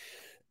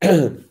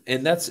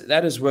 And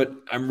that is what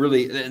I'm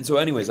really, and so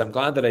anyways, I'm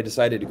glad that I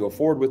decided to go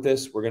forward with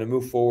this. We're going to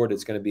move forward.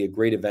 It's going to be a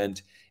great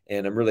event,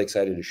 and I'm really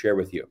excited to share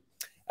with you.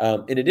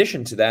 In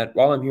addition to that,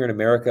 while I'm here in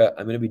America,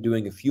 I'm going to be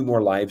doing a few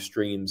more live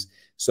streams.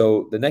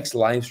 So the next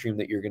live stream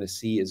that you're going to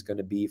see is going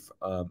to be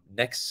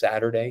next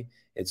Saturday.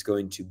 It's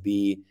going to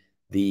be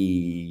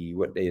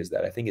what day is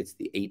that? I think it's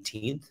the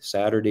 18th,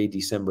 Saturday,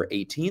 December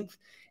 18th.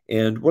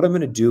 And what I'm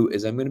going to do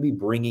is I'm going to be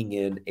bringing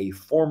in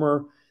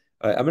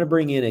I'm going to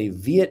bring in a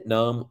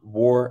Vietnam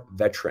War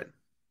veteran,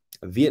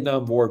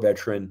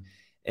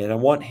 and I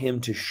want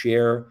him to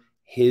share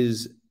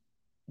his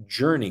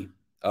journey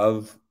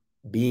of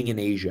being in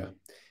Asia,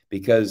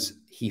 because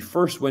he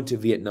first went to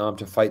Vietnam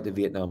to fight the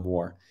Vietnam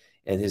War.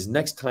 And his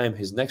next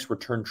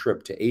return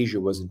trip to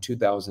Asia was in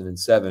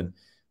 2007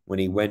 when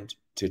he went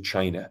to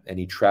China and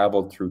he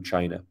traveled through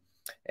China.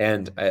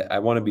 And I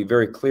want to be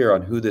very clear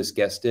on who this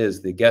guest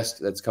is. The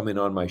guest that's coming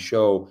on my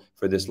show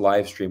for this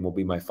live stream will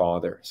be my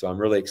father. So I'm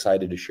really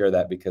excited to share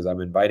that because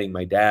I'm inviting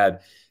my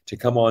dad to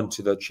come on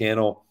to the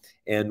channel.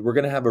 And we're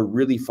going to have a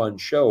really fun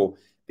show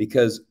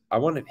because I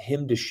wanted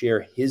him to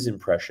share his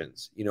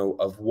impressions,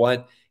 of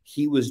what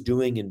he was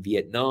doing in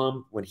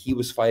Vietnam when he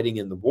was fighting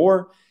in the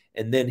war.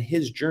 And then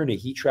his journey,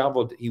 he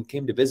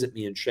came to visit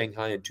me in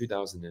Shanghai in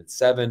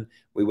 2007.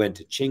 We went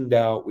to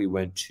Qingdao, we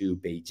went to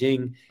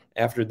Beijing.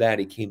 After that,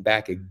 he came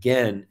back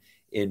again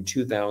in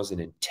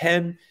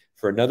 2010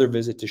 for another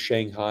visit to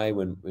Shanghai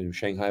when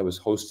Shanghai was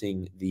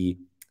hosting the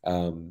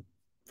World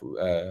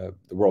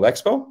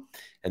Expo.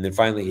 And then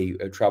finally, he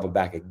traveled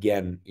back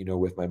again,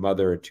 with my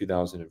mother in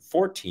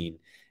 2014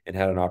 and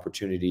had an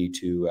opportunity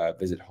to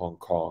visit Hong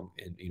Kong.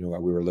 And,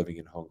 we were living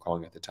in Hong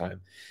Kong at the time.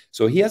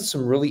 So he has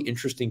some really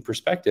interesting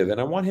perspective. And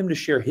I want him to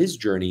share his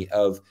journey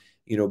of,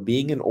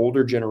 being an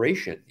older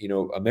generation,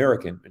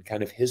 American, and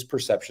kind of his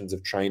perceptions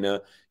of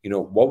China.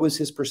 What was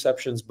his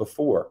perceptions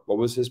before? What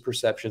was his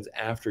perceptions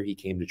after he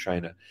came to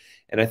China?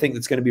 And I think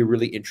that's going to be a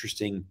really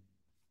interesting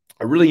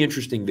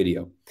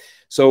video.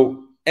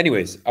 So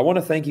anyways, I want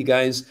to thank you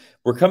guys.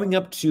 We're coming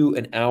up to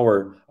an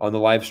hour on the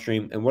live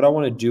stream. And what I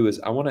want to do is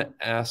I want to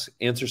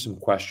answer some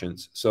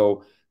questions.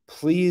 So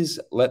please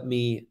let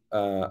me,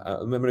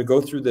 I'm going to go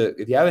through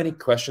if you have any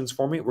questions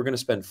for me, we're going to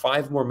spend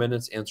 5 more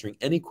minutes answering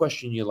any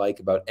question you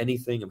like about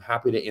anything. I'm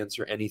happy to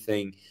answer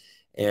anything.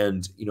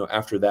 And,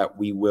 after that,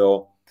 we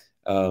will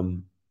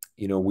end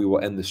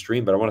the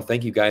stream. But I want to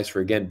thank you guys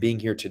for, again, being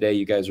here today.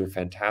 You guys are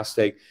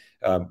fantastic.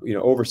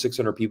 Over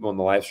 600 people on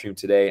the live stream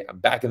today. I'm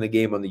back in the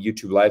game on the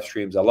YouTube live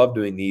streams. I love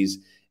doing these.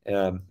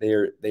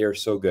 They are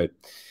so good.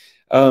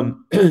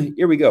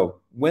 Here we go.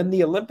 When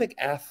the Olympic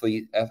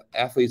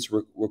athletes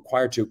were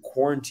required to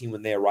quarantine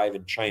when they arrive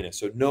in China.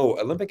 So no,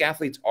 Olympic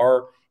athletes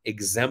are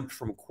exempt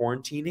from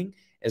quarantining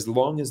as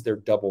long as they're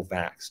double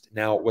vaxxed.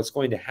 Now, what's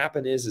going to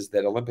happen is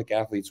that Olympic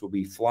athletes will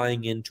be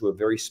flying into a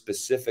very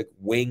specific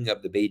wing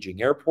of the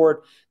Beijing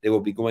airport. They will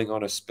be going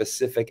on a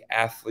specific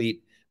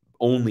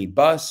athlete-only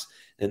bus,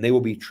 and they will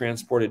be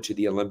transported to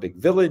the Olympic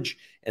Village,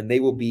 and they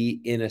will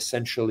be in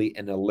essentially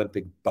an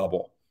Olympic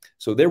bubble.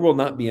 So there will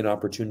not be an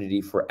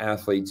opportunity for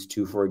athletes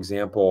to, for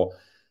example,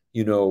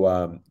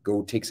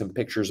 go take some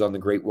pictures on the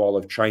Great Wall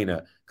of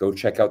China, go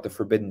check out the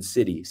Forbidden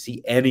City,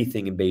 see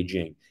anything in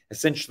Beijing.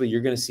 Essentially,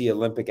 you're going to see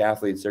Olympic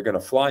athletes. They're going to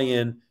fly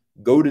in,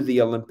 go to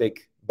the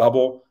Olympic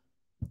bubble,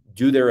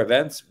 do their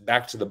events,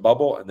 back to the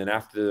bubble, and then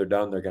after they're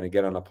done, they're going to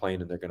get on a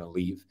plane and they're going to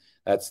leave.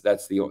 That's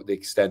the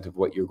extent of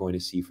what you're going to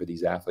see for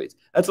these athletes.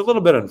 That's a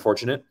little bit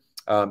unfortunate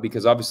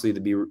because obviously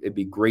it'd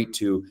be great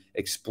to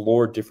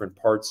explore different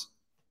parts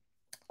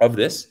of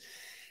this.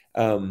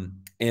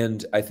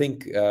 And I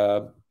think,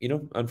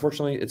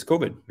 unfortunately, it's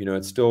COVID.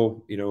 It's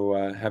still,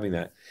 having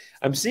that.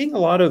 I'm seeing a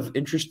lot of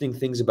interesting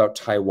things about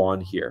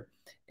Taiwan here,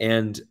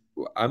 and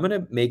I'm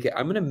gonna make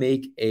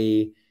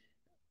a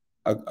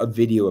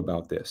video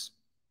about this.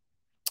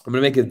 I'm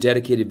going to make a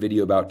dedicated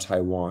video about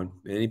Taiwan.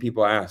 Many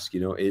people ask,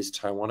 is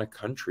Taiwan a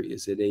country?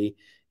 Is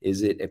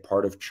it a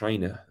part of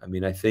China? I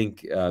mean, I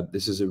think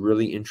this is a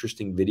really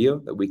interesting video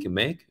that we can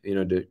make,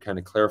 to kind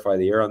of clarify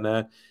the air on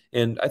that.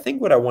 And I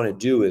think what I want to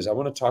do is I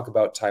want to talk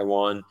about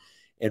Taiwan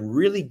and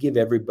really give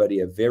everybody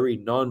a very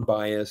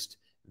non-biased,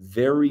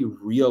 very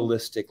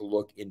realistic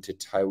look into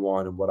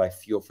Taiwan and what I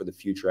feel for the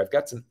future. I've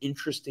got some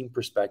interesting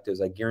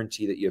perspectives I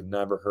guarantee that you've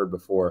never heard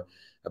before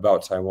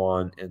about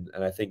Taiwan, and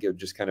I think it would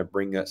just kind of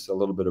bring us a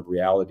little bit of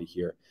reality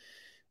here.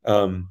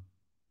 Yeah,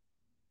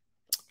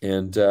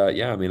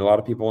 I mean, a lot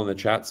of people in the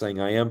chat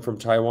saying, I am from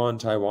Taiwan.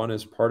 Taiwan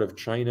is part of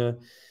China.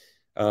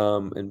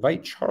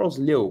 Invite Charles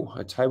Liu,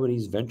 a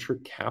Taiwanese venture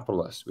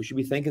capitalist. We should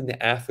be thanking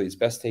the athletes,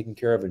 best taken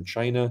care of in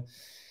China.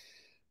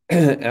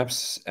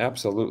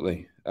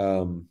 Absolutely.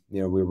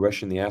 We're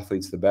wishing the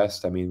athletes the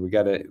best. I mean, we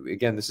got to,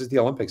 again, this is the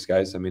Olympics,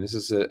 guys. I mean, this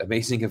is an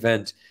amazing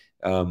event.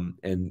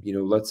 And,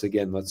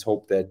 let's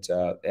hope that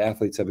the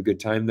athletes have a good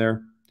time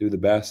there, do the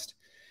best.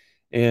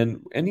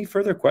 And any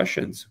further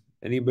questions?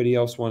 Anybody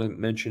else want to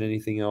mention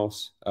anything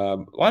else? A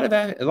lot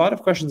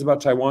of questions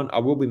about Taiwan. I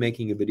will be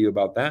making a video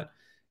about that.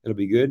 It'll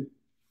be good.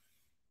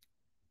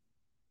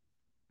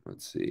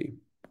 Let's see.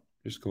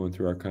 Just going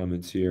through our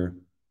comments here.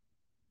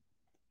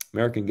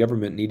 American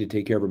government need to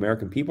take care of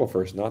American people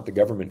first, not the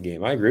government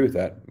game. I agree with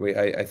that.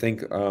 I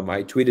think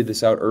I tweeted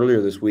this out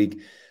earlier this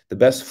week. The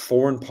best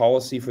foreign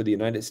policy for the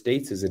United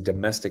States is a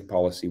domestic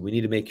policy. We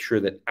need to make sure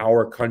that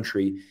our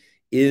country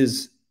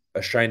is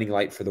a shining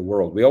light for the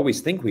world. We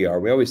always think we are.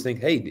 We always think,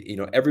 hey,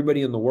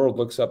 everybody in the world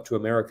looks up to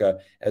America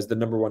as the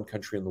 #1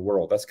 country in the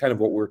world. That's kind of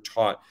what we're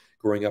taught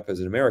growing up as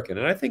an American.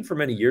 And I think for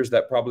many years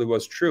that probably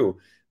was true.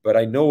 But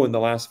I know in the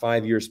last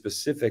 5 years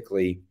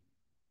specifically,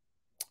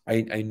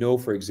 I know,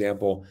 for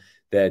example,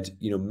 that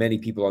many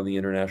people on the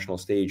international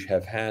stage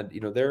have had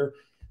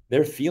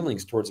their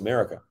feelings towards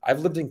America.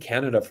 I've lived in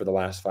Canada for the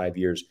last 5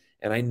 years,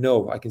 and I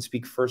know I can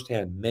speak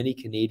firsthand. Many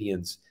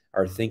Canadians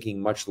are thinking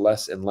much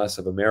less and less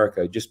of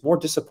America, just more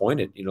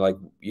disappointed. Like,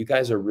 you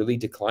guys are really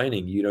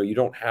declining. You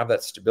don't have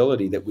that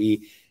stability that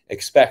we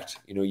expect.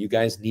 You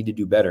guys need to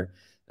do better.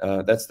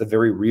 That's the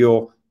very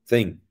real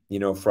thing,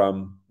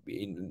 from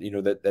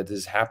that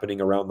is happening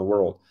around the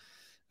world.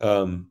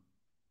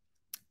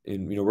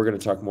 And we're going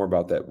to talk more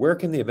about that. Where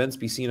can the events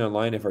be seen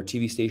online if our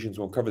TV stations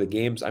won't cover the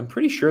games? I'm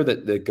pretty sure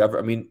that the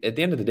government, I mean, at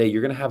the end of the day,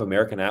 you're going to have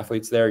American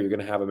athletes there. You're going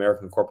to have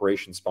American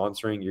corporations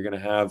sponsoring. You're going to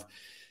have,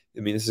 I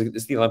mean, this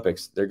is the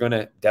Olympics. They're going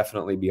to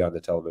definitely be on the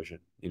television.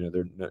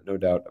 There's no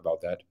doubt about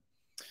that.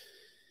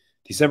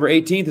 December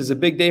 18th is a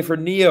big day for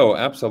Neo.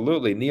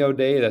 Absolutely. Neo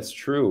Day. That's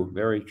true.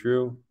 Very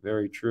true.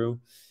 Very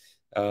true.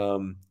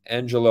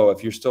 Angelo,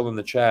 if you're still in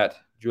the chat,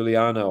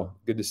 Giuliano,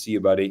 good to see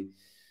you, buddy.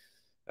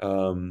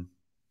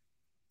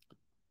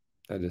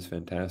 That is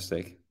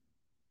fantastic.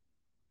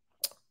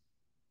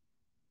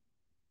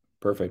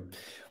 Perfect.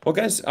 Well,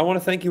 guys, I want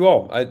to thank you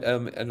all.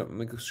 I'm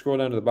going to scroll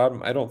down to the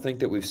bottom. I don't think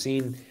that we've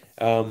seen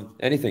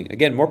anything.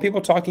 Again, more people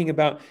talking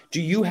about,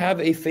 do you have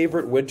a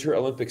favorite Winter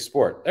Olympic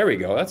sport? There we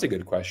go. That's a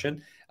good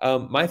question.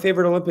 My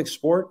favorite Olympic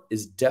sport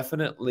is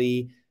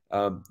definitely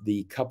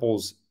the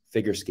couples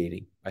figure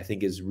skating. I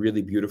think is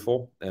really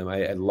beautiful.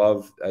 I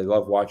love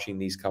watching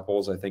these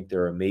couples. I think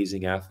they're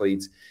amazing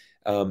athletes.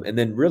 And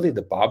then really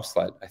the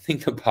bobsled. I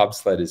think the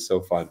bobsled is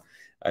so fun.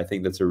 I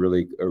think that's a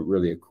really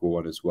cool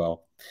one as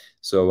well.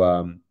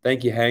 So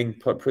thank you, Hang.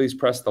 Please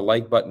press the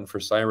like button for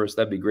Cyrus.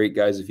 That'd be great,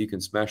 guys, if you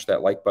can smash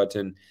that like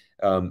button.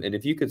 And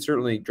if you could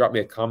certainly drop me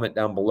a comment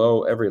down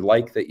below. Every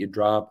like that you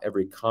drop,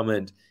 every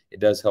comment, it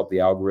does help the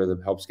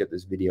algorithm, helps get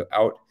this video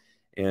out.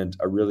 And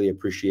I really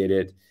appreciate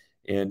it.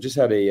 And just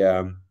had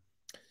a...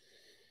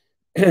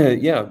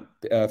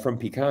 from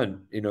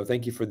Pecan,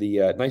 thank you for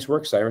the nice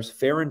work, Cyrus.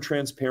 Fair and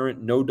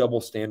transparent, no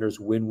double standards,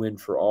 win-win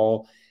for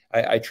all.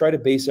 I try to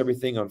base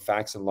everything on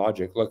facts and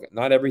logic. Look,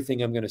 not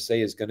everything I'm going to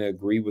say is going to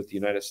agree with the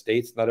United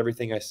States. Not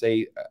everything I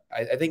say,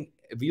 I think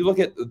if you look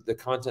at the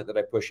content that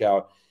I push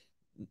out,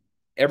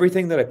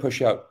 everything that I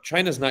push out,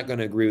 China's not going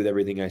to agree with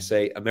everything I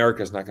say.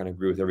 America's not going to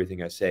agree with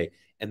everything I say.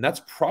 And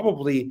that's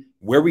probably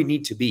where we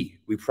need to be.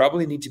 We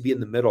probably need to be in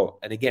the middle.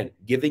 And again,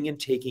 giving and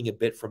taking a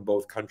bit from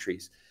both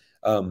countries.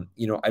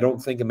 I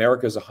don't think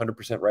America is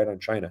 100% right on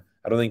China.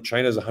 I don't think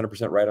China is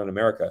 100% right on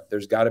America.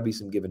 There's got to be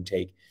some give and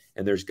take,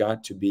 and there's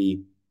got to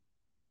be,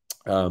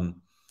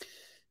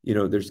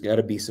 there's got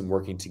to be some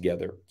working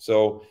together.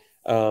 So,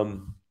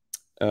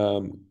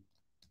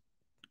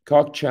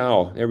 Kok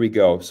Chow, there we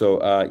go.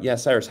 So, yeah,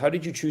 Cyrus, how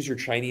did you choose your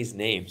Chinese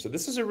name? So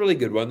this is a really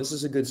good one. This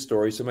is a good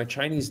story. So my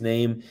Chinese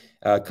name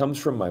comes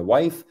from my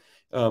wife.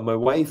 Her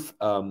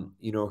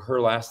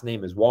last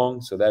name is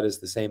Wang, so that is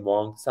the same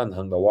Wang,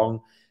 Sanheng de Wang.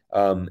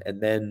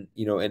 And then,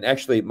 and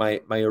actually my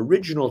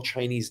original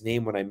Chinese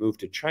name when I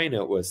moved to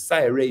China was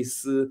Sai Rui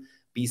Si,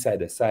 比赛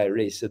的赛，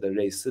瑞士的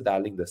瑞，斯大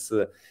林的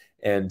斯.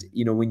 And,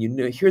 when you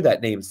hear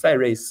that name, Sai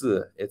Rui Si,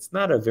 it's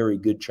not a very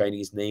good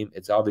Chinese name.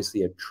 It's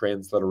obviously a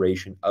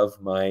transliteration of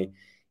my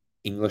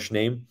English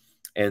name.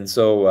 And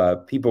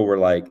so people were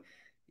like,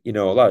 a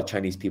lot of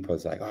Chinese people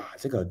was like,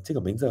 这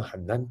个名字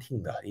很难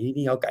听的，一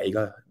定要改一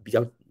个比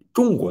较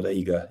中国的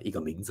一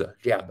个名字，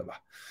这样的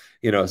吧。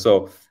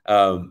So,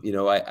 when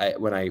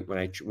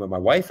my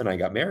wife and I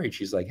got married,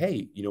 she's like,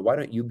 hey, why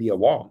don't you be a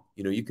Wong?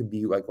 You can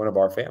be like one of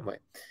our family.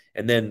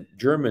 And then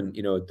German,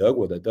 Doug,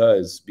 what it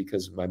does,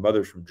 because my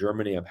mother's from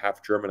Germany, I'm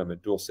half German. I'm a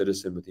dual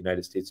citizen with the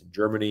United States and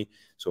Germany.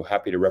 So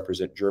happy to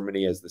represent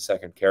Germany as the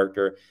second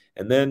character.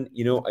 And then,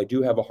 I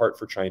do have a heart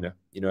for China.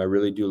 I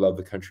really do love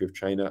the country of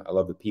China. I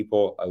love the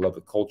people. I love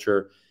the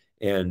culture.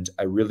 And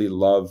I really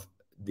love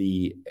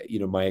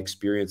my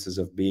experiences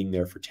of being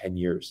there for 10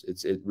 years.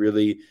 It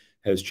really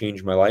has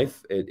changed my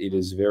life. It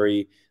is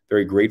very,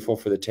 very grateful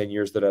for the 10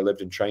 years that I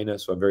lived in China.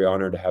 So I'm very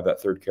honored to have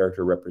that third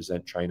character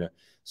represent China.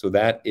 So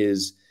that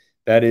is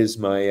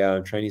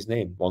my Chinese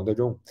name, Wang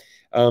Dezhong.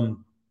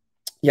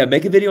 Yeah,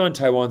 make a video on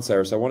Taiwan,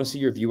 Cyrus. I want to see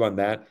your view on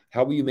that.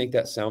 How will you make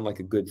that sound like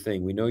a good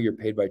thing? We know you're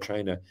paid by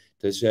China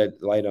to shed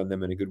light on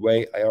them in a good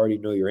way. I already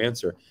know your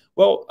answer.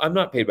 Well, I'm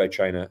not paid by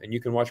China, and you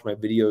can watch my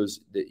videos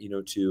that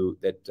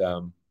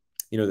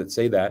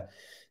say that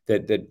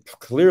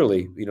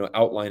clearly,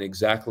 outline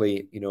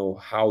exactly,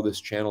 how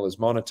this channel is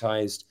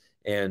monetized.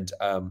 And,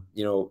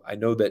 I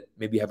know that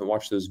maybe you haven't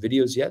watched those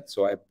videos yet.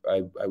 So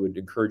I would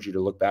encourage you to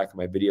look back at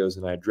my videos,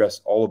 and I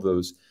address all of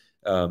those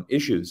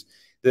issues.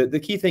 The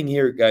key thing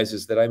here, guys,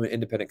 is that I'm an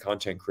independent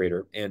content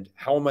creator. And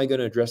how am I going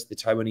to address the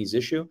Taiwanese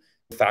issue?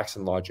 Facts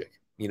and logic.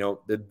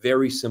 The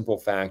very simple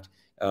fact,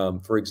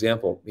 for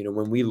example,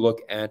 when we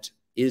look at,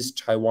 is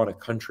Taiwan a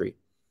country?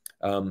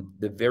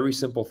 The very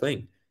simple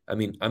thing. I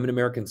mean, I'm an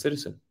American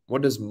citizen.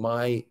 What does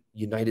my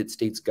United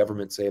States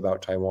government say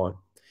about Taiwan?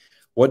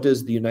 What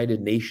does the United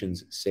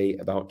Nations say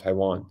about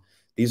Taiwan?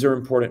 These are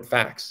important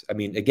facts. I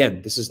mean,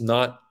 again, this is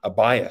not a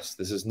bias.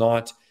 This is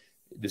not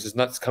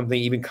something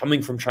even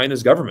coming from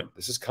China's government.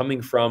 This is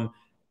coming from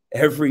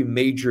every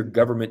major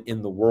government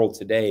in the world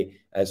today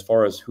as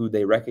far as who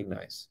they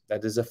recognize.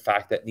 That is a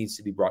fact that needs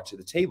to be brought to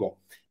the table.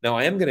 Now,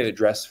 I am going to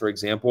address, for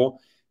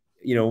example,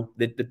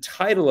 the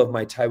title of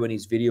my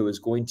Taiwanese video is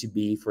going to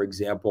be, for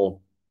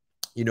example,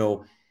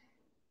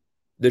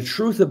 the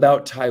truth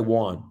about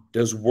Taiwan.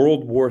 Does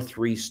World War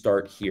III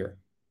start here?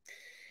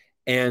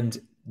 And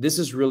this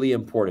is really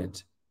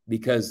important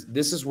because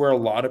this is where a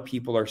lot of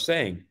people are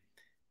saying,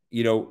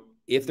 you know,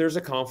 if there's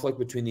a conflict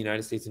between the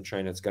United States and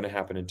China, it's going to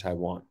happen in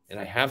Taiwan. And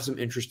I have some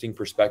interesting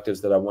perspectives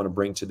that I want to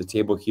bring to the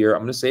table here. I'm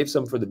going to save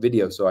some for the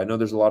video. So I know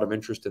there's a lot of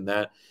interest in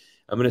that.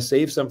 I'm going to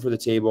save some for the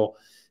table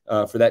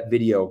for that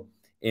video.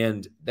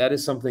 And that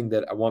is something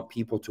that I want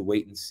people to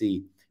wait and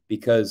see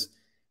because,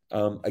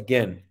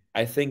 again,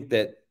 I think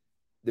that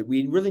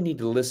we really need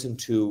to listen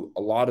to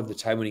a lot of the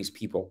Taiwanese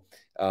people.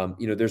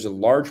 You know, there's a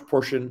large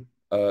portion.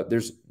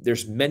 There's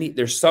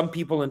some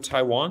people in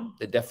Taiwan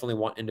that definitely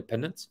want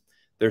independence.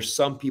 There's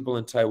some people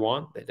in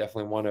Taiwan that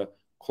definitely want a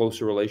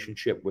closer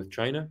relationship with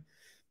China.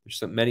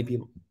 There's many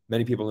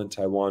people in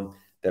Taiwan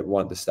that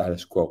want the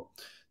status quo.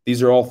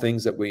 These are all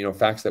things that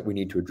facts that we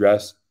need to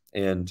address,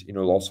 and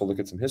also look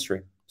at some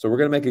history. So we're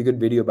going to make a good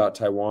video about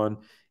Taiwan,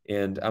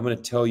 and I'm going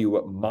to tell you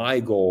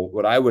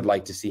what I would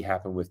like to see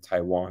happen with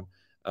Taiwan,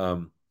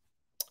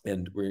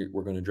 and we're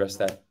going to address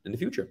that in the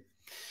future.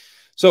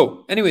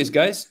 So, anyways,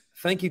 guys,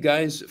 thank you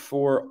guys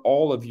for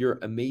all of your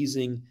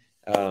amazing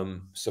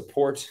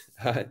support.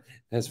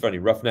 That's funny.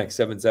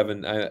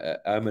 Roughneck77.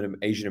 I'm an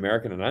Asian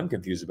American, and I'm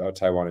confused about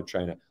Taiwan and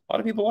China. A lot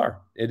of people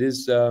are. It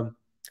is, here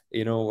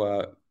we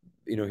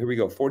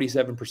go.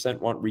 47%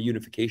 want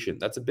reunification.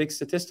 That's a big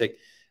statistic.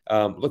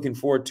 Looking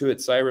forward to it.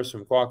 Cyrus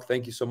from Quack,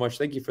 thank you so much.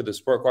 Thank you for the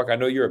support, Quack. I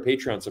know you're a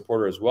Patreon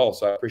supporter as well,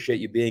 so I appreciate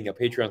you being a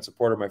Patreon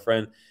supporter, my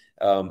friend.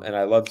 And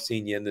I love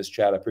seeing you in this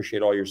chat. I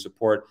appreciate all your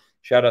support.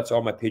 Shout out to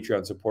all my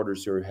Patreon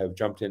supporters who have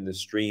jumped in this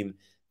stream.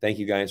 Thank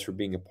you guys for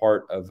being a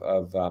part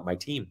of my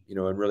team,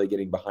 and really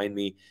getting behind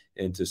me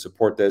and to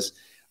support this.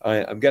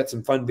 I've got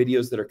some fun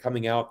videos that are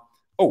coming out.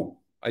 Oh,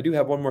 I do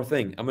have one more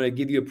thing. I'm going to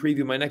give you a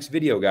preview. My next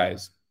video,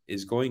 guys,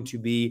 is going to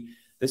be,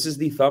 this is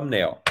the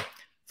thumbnail,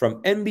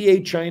 From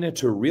NBA China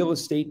to Real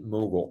Estate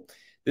Mogul.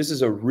 This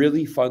is a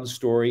really fun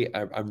story.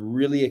 I'm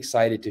really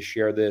excited to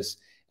share this.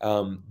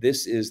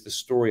 This is the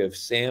story of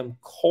Sam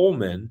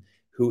Coleman,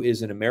 who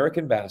is an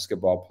American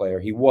basketball player.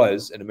 He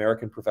was an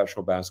American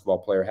professional basketball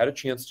player, had a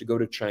chance to go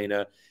to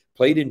China,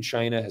 played in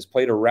China, has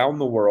played around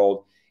the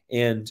world.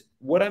 And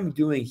what I'm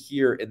doing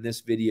here in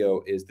this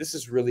video is, this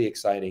is really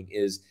exciting,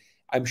 is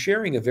I'm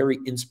sharing a very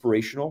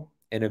inspirational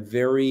and a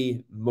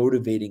very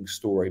motivating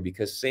story,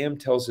 because Sam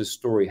tells his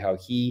story how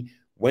he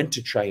went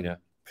to China,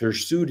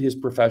 pursued his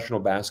professional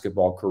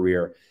basketball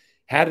career,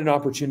 had an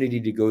opportunity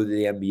to go to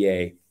the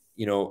NBA,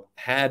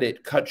 had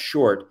it cut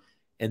short,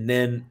 and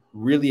then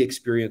really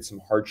experienced some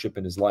hardship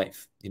in his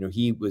life.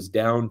 He was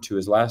down to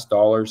his last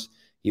dollars.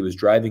 He was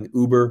driving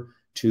Uber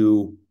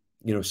to,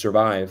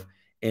 survive.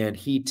 And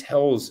he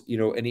tells,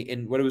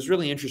 and what was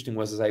really interesting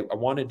was I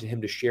wanted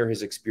him to share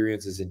his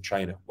experiences in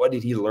China. What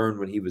did he learn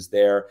when he was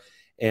there?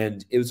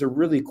 And it was a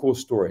really cool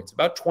story. It's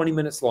about 20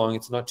 minutes long.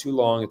 It's not too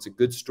long. It's a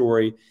good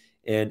story.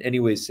 And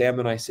anyways, Sam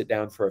and I sit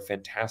down for a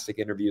fantastic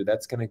interview.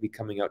 That's going to be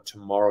coming out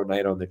tomorrow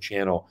night on the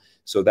channel.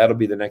 So that'll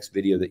be the next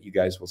video that you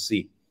guys will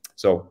see.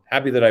 So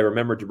happy that I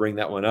remembered to bring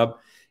that one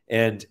up.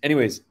 And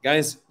anyways,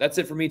 guys, that's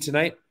it for me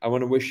tonight. I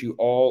want to wish you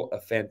all a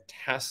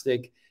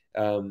fantastic,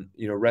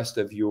 rest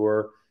of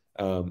your,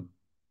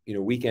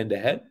 weekend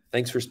ahead.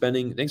 Thanks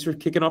for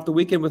kicking off the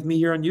weekend with me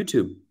here on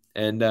YouTube.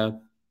 And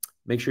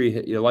make sure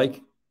you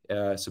like,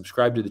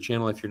 subscribe to the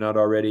channel if you're not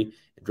already,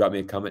 and drop me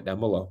a comment down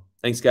below.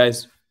 Thanks,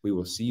 guys. We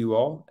will see you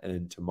all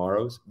in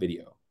tomorrow's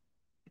video.